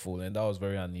disrespectful and that was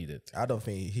very unneeded. I don't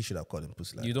think he should have called him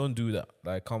pussy like You don't do that.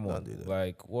 Like, come on.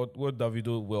 Like, what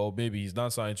Davido, well, maybe he's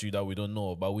done something to you that we don't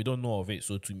know, but we don't know of it.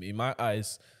 So to me, in my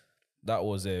eyes, that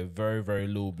was a very, very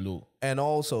low blow. And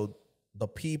also, the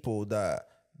people that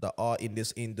are in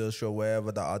this industry or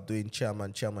wherever that are doing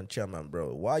chairman,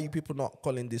 bro. Why are you people not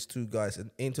calling these two guys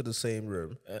into the same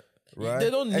room? Right? They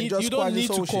don't need, you don't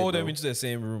need to call them bro. into the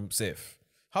same room, safe.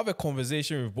 Have a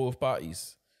conversation with both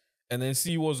parties and then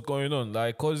see what's going on.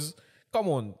 Like, cause come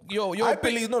on, I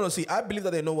believe that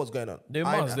they know what's going on. They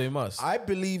must. I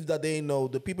believe that they know,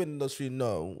 the people in the industry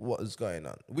know what is going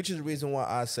on, which is the reason why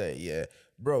I say, yeah,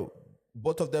 bro,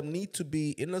 both of them need to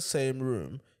be in the same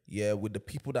room, yeah, with the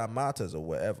people that matters or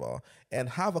whatever, and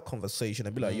have a conversation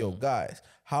and be like, yo, guys,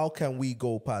 how can we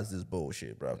go past this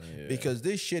bullshit, bro? Yeah. Because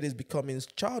this shit is becoming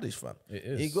childish, fam. It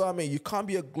is. You know what I mean? You can't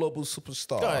be a global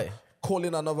superstar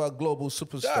calling another global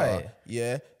superstar.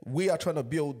 Yeah, we are trying to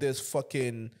build this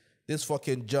fucking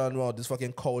genre, this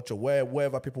fucking culture,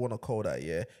 wherever people want to call that,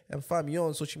 yeah. And fam, you're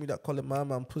on social media calling my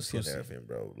man pussy and everything,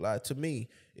 bro. Like, to me,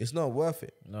 it's not worth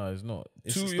it. No, it's not.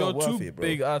 You're two it, bro.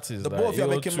 big artists. The both of you are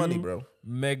making money, bro.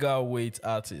 Mega weight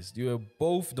artists. You were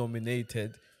both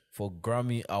nominated for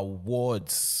Grammy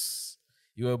Awards.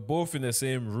 You were both in the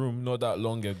same room not that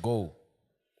long ago.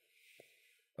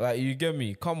 Like, you get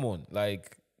me? Come on.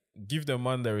 Like, give the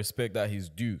man the respect that he's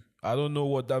due. I don't know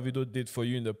what Davido did for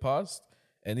you in the past.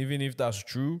 And even if that's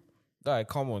true, guy,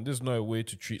 come on. There's no way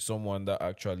to treat someone that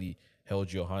actually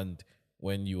held your hand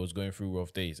when you was going through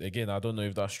rough days. Again, I don't know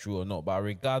if that's true or not, but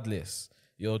regardless,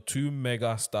 you're two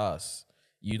mega stars.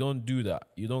 You don't do that.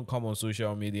 You don't come on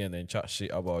social media and then chat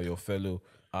shit about your fellow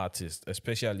artist,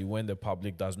 especially when the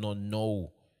public does not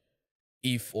know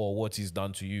if or what is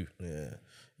done to you. Yeah.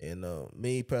 And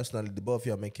me personally, the both of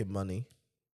you are making money.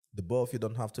 The both of you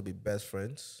don't have to be best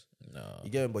friends. No. You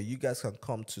get me? But you guys can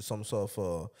come to some sort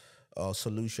of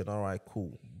solution. All right,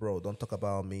 cool. Bro, don't talk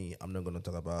about me. I'm not going to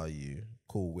talk about you.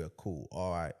 we're cool.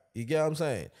 All right. You get what I'm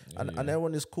saying? And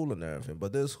everyone is cool and everything.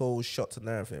 But this whole shots and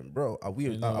everything, bro, are we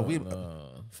in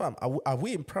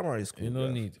primary school? You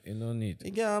don't need.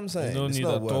 You get what I'm saying? You don't need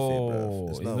at all.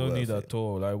 It's You not don't worth need it. at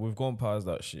all. Like, we've gone past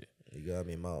that shit. You got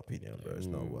me, in my opinion, bro. It's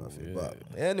not worth it. But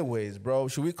anyways, bro,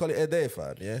 should we call it a day,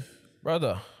 fam? Yeah?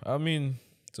 Brother, I mean,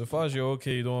 so far as you're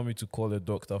okay, you don't want me to call a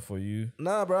doctor for you.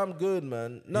 Nah, bro, I'm good,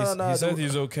 man. He said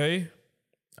he's okay.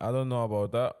 I don't know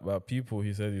about that, but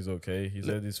he said he's okay. He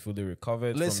said he's fully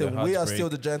recovered. Listen, from the we are heartbreak still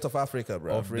the giant of Africa,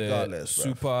 bro. of Regardless, the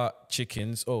bro. Super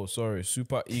Chickens. Oh, sorry,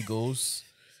 Super Eagles.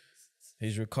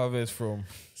 He's recovered from,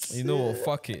 you know what,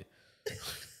 fuck it.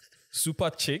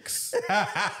 Super Chicks.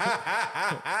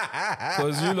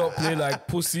 Because you lot play like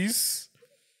pussies.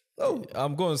 Oh,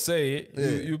 I'm going to say it. Yeah.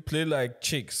 You play like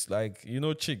chicks. Like, you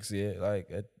know chicks, yeah? Like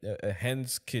a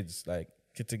hen's kids. Like,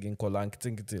 kitty,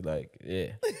 like, yeah.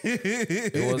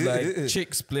 It was like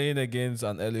chicks playing against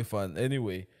an elephant.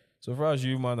 Anyway, so far as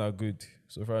you, man, are good.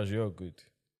 So far as you're good.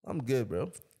 I'm good,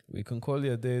 bro. We can call it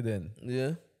a day then.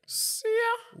 Yeah. See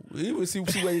ya. We will see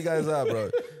where you guys are, bro.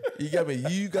 You get me?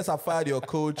 You guys have fired your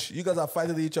coach. You guys are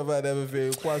fighting each other and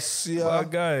everything. My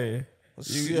guy.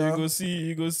 You go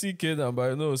see Kenan,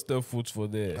 but I know step foot for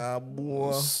there.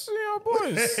 Boy. See ya,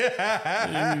 boys. you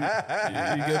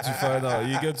get to find out.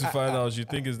 You get to find out. You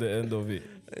think it's the end of it.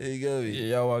 You get me?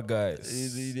 Yeah, our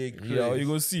guys. Yeah, you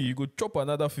go see. You go chop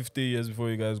another 50 years before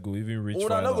you guys go even reach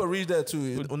final. I'm not gonna reach there too.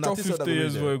 You chop 50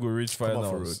 years before you go reach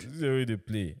final. This is the way they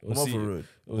play.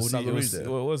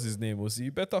 What's his name?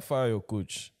 You better fire your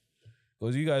coach.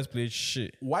 Because you guys played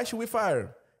shit. Why should we fire him?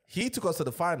 He took us to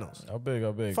the finals. I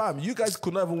beg. Fam, you guys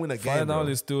could not even win a game. Final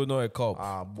bro. is still not a cup.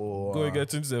 Boy. Go and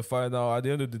get into the final. At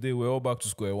the end of the day, we're all back to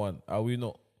square one. Are we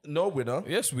not? No, we're not.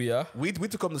 Yes, we are. We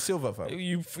took him to silver, fam.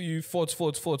 You fought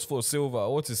silver.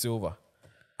 What is silver?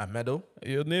 A medal.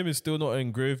 Your name is still not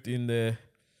engraved in the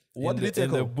What did he take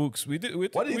in the home? books. We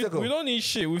What did he take home? We don't need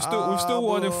shit. We've still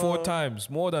won it 4 times,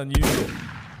 more than you.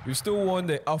 We still won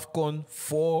the AFCON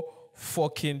 4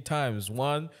 fucking times.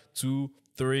 1, 2,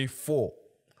 3, 4.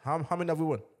 How many have we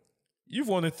won? You've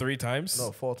won it 3 times.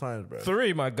 No, 4 times, bro.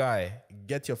 3, my guy.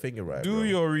 Get your finger right. Do bro.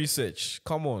 your research.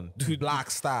 Come on. Black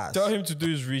stars. Tell him to do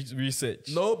his research.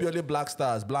 No, be only black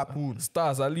stars, black moon.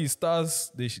 Stars, at least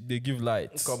stars, they give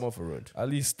light. Come off a road. At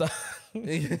least stars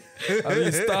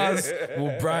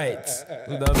will bright.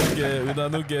 We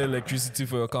don't get electricity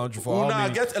for your country for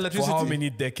how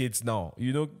many decades now?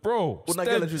 You know, bro.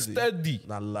 Steady.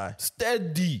 Not lie.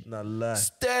 Steady. Not lie.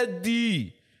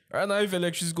 Steady. Right now, if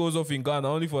electricity goes off in Ghana,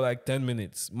 only for like 10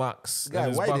 minutes max. Guy,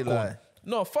 why they lie?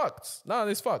 No, facts. Nah,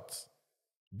 it's facts.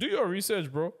 Do your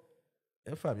research, bro.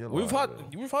 Yeah, fam, We've had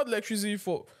electricity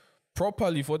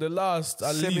properly for the last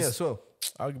at Same least. here as well.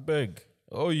 I beg.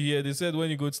 Oh, you hear? They said when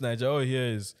you go to Nigeria, all you hear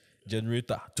is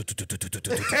generator.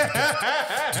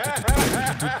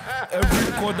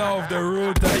 Every corner of the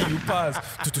road that you pass.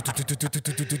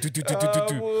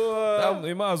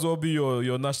 It might as well be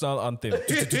your national anthem.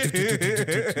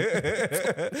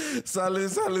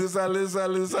 Salute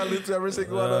to every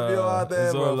single one of you out there,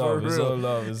 It's all bro. love. For It's real. all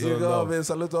love. It's You all know what I love. mean?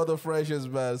 Salute to all the freshers,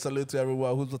 man. Salute to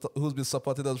everyone who's been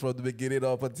supporting us from the beginning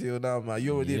up until now, man.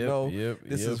 You already know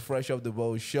this is Fresh Off the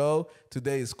Bowl show.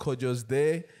 Today is Kojo's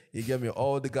day. You get me?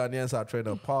 All the Ghanaians are trying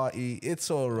to party. It's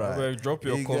all right. Well, drop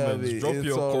your comments. Let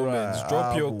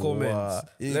Drop your comments.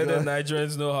 Let the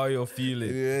Nigerians know how you're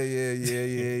feeling.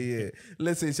 Yeah.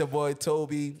 Listen, it's your boy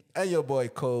Toby and your boy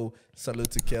Cole.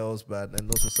 Salute to Kels, man. And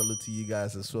also salute to you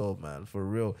guys as well, man. For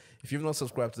real. If you've not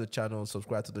subscribed to the channel,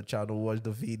 subscribe to the channel. Watch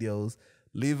the videos.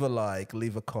 Leave a like,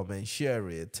 leave a comment, share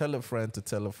it. Tell a friend to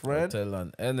tell a friend. Tell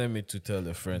an enemy to tell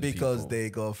a friend. Because people. they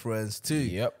got friends too.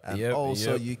 Yep. And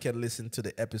also you can listen to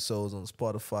the episodes on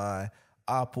Spotify,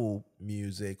 Apple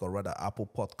Music, or rather Apple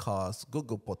Podcasts,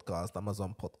 Google Podcasts,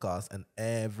 Amazon Podcasts, and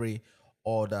every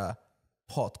other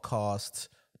podcast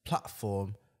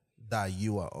platform that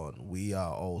you are on. We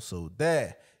are also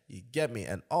there. You get me?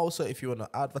 And also, if you want to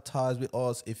advertise with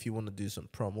us, if you want to do some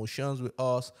promotions with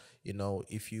us, you know,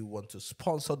 if you want to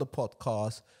sponsor the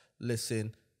podcast,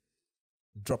 listen,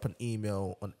 drop an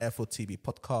email on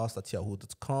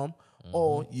fotbpodcast@yahoo.com,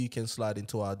 or you can slide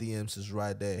into our DMs. Is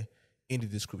right there in the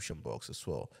description box as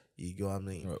well. You go, I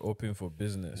mean, we're open for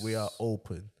business. We are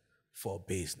open for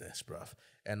business, bruv.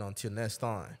 And until next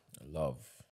time, love.